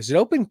 does it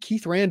open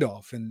Keith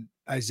Randolph and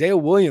Isaiah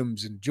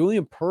Williams and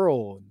Julian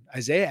Pearl and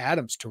Isaiah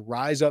Adams to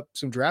rise up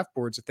some draft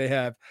boards if they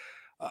have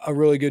a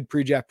really good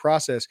pre-draft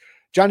process?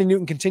 Johnny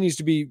Newton continues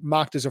to be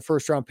mocked as a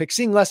first-round pick,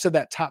 seeing less of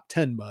that top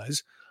 10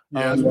 buzz.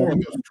 Yeah, it's more of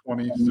those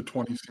 20s. The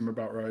 20s seem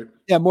about right.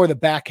 Yeah, more the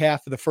back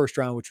half of the first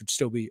round, which would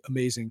still be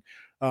amazing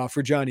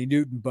for Johnny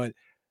Newton. But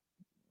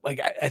like,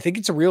 I think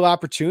it's a real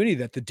opportunity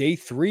that the day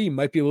 3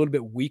 might be a little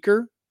bit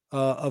weaker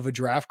of a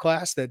draft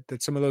class, that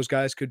some of those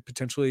guys could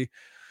potentially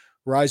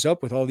rise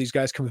up with all these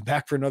guys coming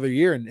back for another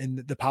year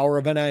and the power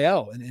of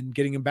NIL and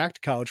getting them back to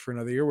college for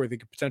another year where they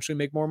could potentially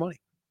make more money.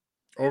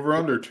 Over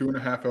under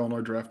 2.5 Illinois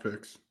draft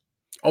picks.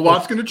 A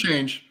lot's going to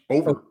change.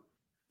 Over.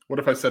 What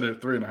if I said it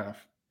at 3.5?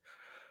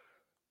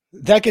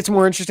 That gets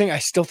more interesting. I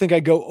still think I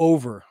go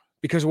over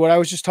because what I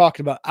was just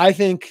talking about, I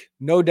think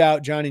no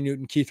doubt Johnny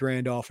Newton, Keith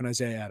Randolph, and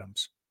Isaiah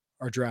Adams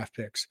are draft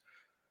picks.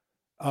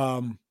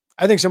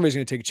 I think somebody's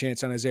going to take a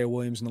chance on Isaiah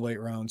Williams in the late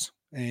rounds.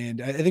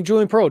 And I think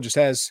Julian Pearl just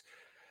has,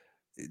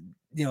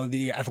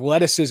 the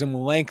athleticism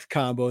length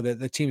combo that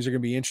the teams are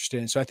going to be interested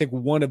in. So I think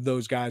one of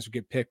those guys would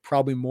get picked,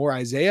 probably more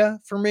Isaiah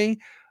for me.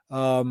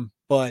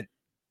 But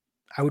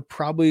I would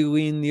probably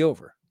lean the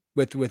over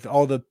with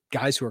all the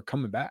guys who are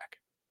coming back.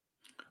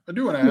 I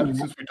do want to add,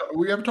 since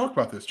we haven't talked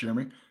about this,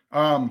 Jeremy,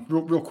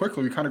 real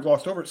quickly, we kind of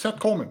glossed over it. Seth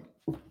Coleman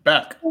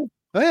back. Oh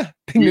yeah.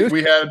 Big news.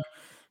 We had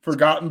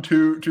forgotten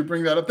to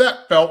bring that up.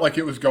 That felt like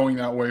it was going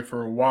that way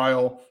for a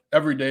while.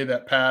 Every day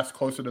that passed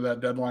closer to that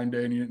deadline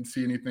day, and you didn't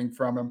see anything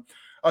from him.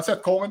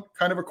 Seth Coleman,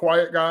 kind of a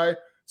quiet guy.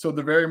 So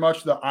the very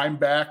much the I'm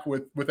back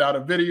without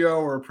a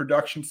video or a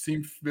production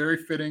seemed very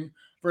fitting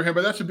for him.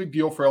 But that's a big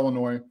deal for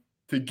Illinois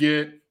to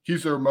get.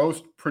 He's their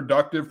most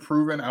productive,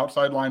 proven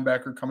outside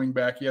linebacker coming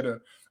back. He had a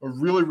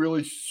really,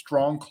 really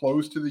strong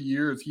close to the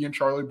year as he and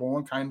Charlie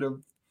Bolin kind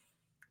of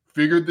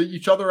figured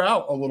each other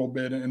out a little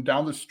bit. And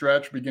down the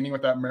stretch, beginning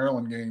with that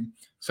Maryland game,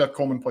 Seth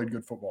Coleman played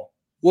good football.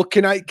 Well,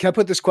 can I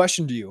put this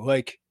question to you?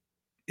 Like,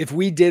 if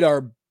we did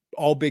our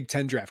all Big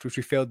Ten draft, which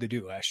we failed to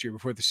do last year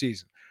before the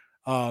season,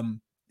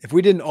 if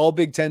we did an all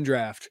Big Ten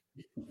draft,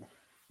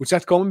 would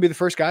Seth Coleman be the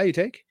first guy you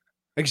take?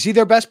 Like, is he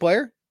their best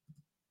player?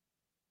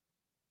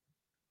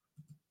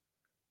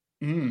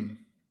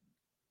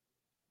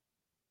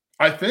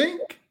 I think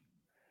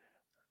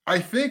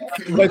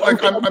like,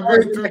 I'm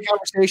reading through the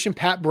conversation.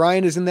 Pat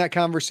Bryant is in that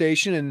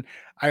conversation, and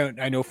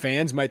I know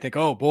fans might think,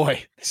 "Oh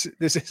boy,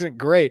 this isn't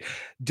great."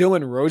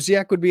 Dylan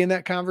Rosiak would be in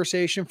that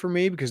conversation for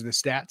me because of the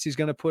stats he's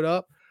going to put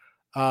up.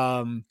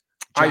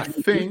 I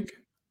think,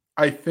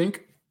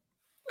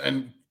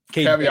 and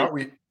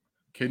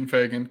Caden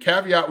Fagan.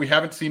 Caveat: we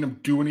haven't seen him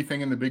do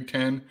anything in the Big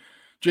Ten.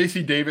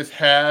 J.C. Davis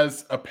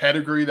has a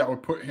pedigree that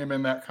would put him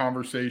in that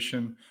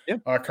conversation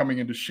coming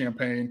into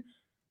Champaign.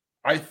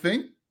 I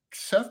think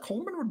Seth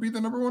Coleman would be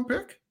the number one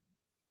pick.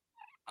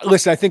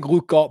 Listen, I think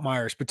Luke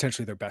Galtmeyer is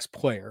potentially their best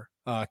player.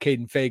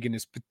 Caden Fagan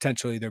is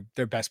potentially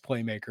their best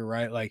playmaker,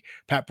 right? Like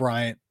Pat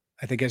Bryant,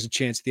 I think has a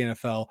chance at the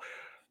NFL.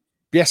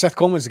 Yeah, Seth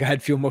Coleman's the guy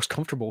I'd feel most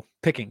comfortable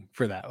picking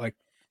for that. Like,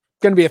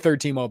 going to be a third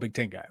team All Big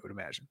Ten guy, I would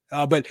imagine.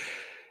 But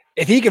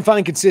if he can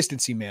find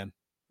consistency, man,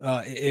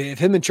 if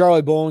him and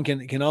Charlie Bolin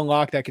can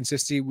unlock that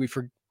consistency, we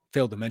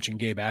failed to mention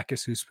Gabe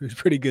Akis, who's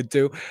pretty good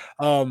too.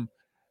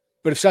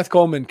 But if Seth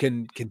Coleman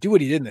can do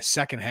what he did in the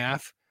second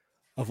half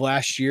of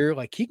last year,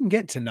 like he can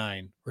get to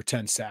 9 or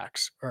 10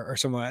 sacks or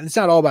something like that. And it's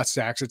not all about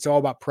sacks. It's all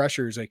about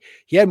pressures. Like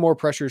he had more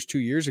pressures 2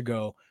 years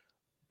ago.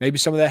 Maybe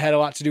some of that had a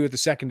lot to do with the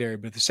secondary,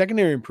 but if the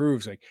secondary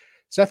improves, like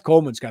Seth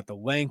Coleman's got the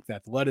length,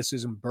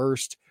 athleticism,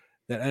 burst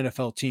that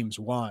NFL teams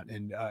want.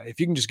 And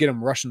if you can just get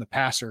him rushing the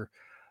passer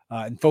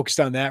and focused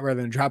on that rather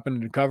than dropping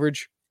into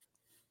coverage,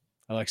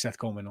 I like Seth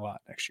Coleman a lot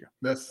next year.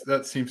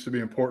 That seems to be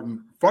important.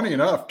 Funny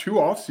enough, 2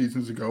 off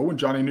seasons ago when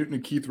Johnny Newton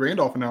and Keith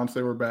Randolph announced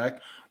they were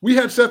back, we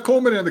had Seth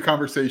Coleman in the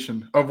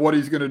conversation of what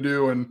he's going to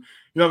do. And,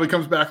 if he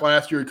comes back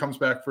last year, he comes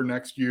back for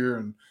next year.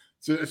 And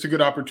it's a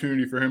good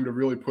opportunity for him to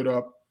really put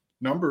up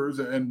numbers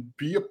and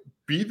be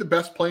the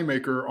best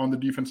playmaker on the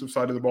defensive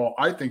side of the ball.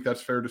 I think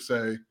that's fair to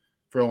say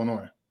for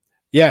Illinois.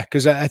 Yeah,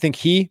 because I think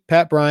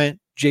Pat Bryant,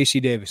 J.C.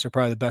 Davis are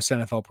probably the best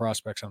NFL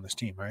prospects on this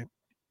team, right?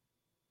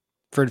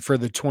 For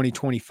the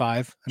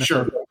 2025 NFL.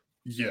 Sure.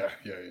 Yeah.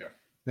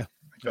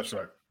 That's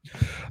right.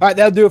 All right,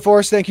 that'll do it for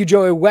us. Thank you,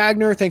 Joey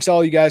Wagner. Thanks to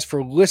all you guys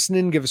for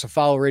listening. Give us a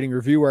follow, rating,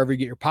 review wherever you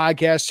get your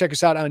podcasts. Check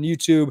us out on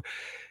YouTube.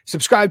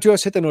 Subscribe to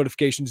us, hit the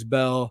notifications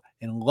bell,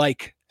 and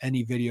like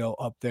any video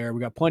up there. We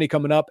got plenty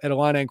coming up at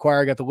Illini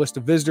Inquirer. I got the list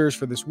of visitors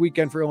for this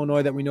weekend for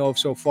Illinois that we know of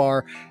so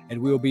far, and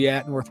we will be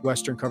at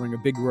Northwestern covering a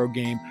big road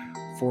game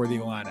for the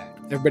Illini.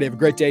 Everybody have a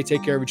great day.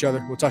 Take care of each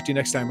other. We'll talk to you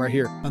next time right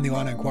here on the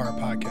Illini Inquirer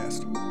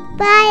podcast.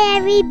 Bye,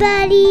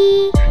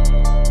 everybody.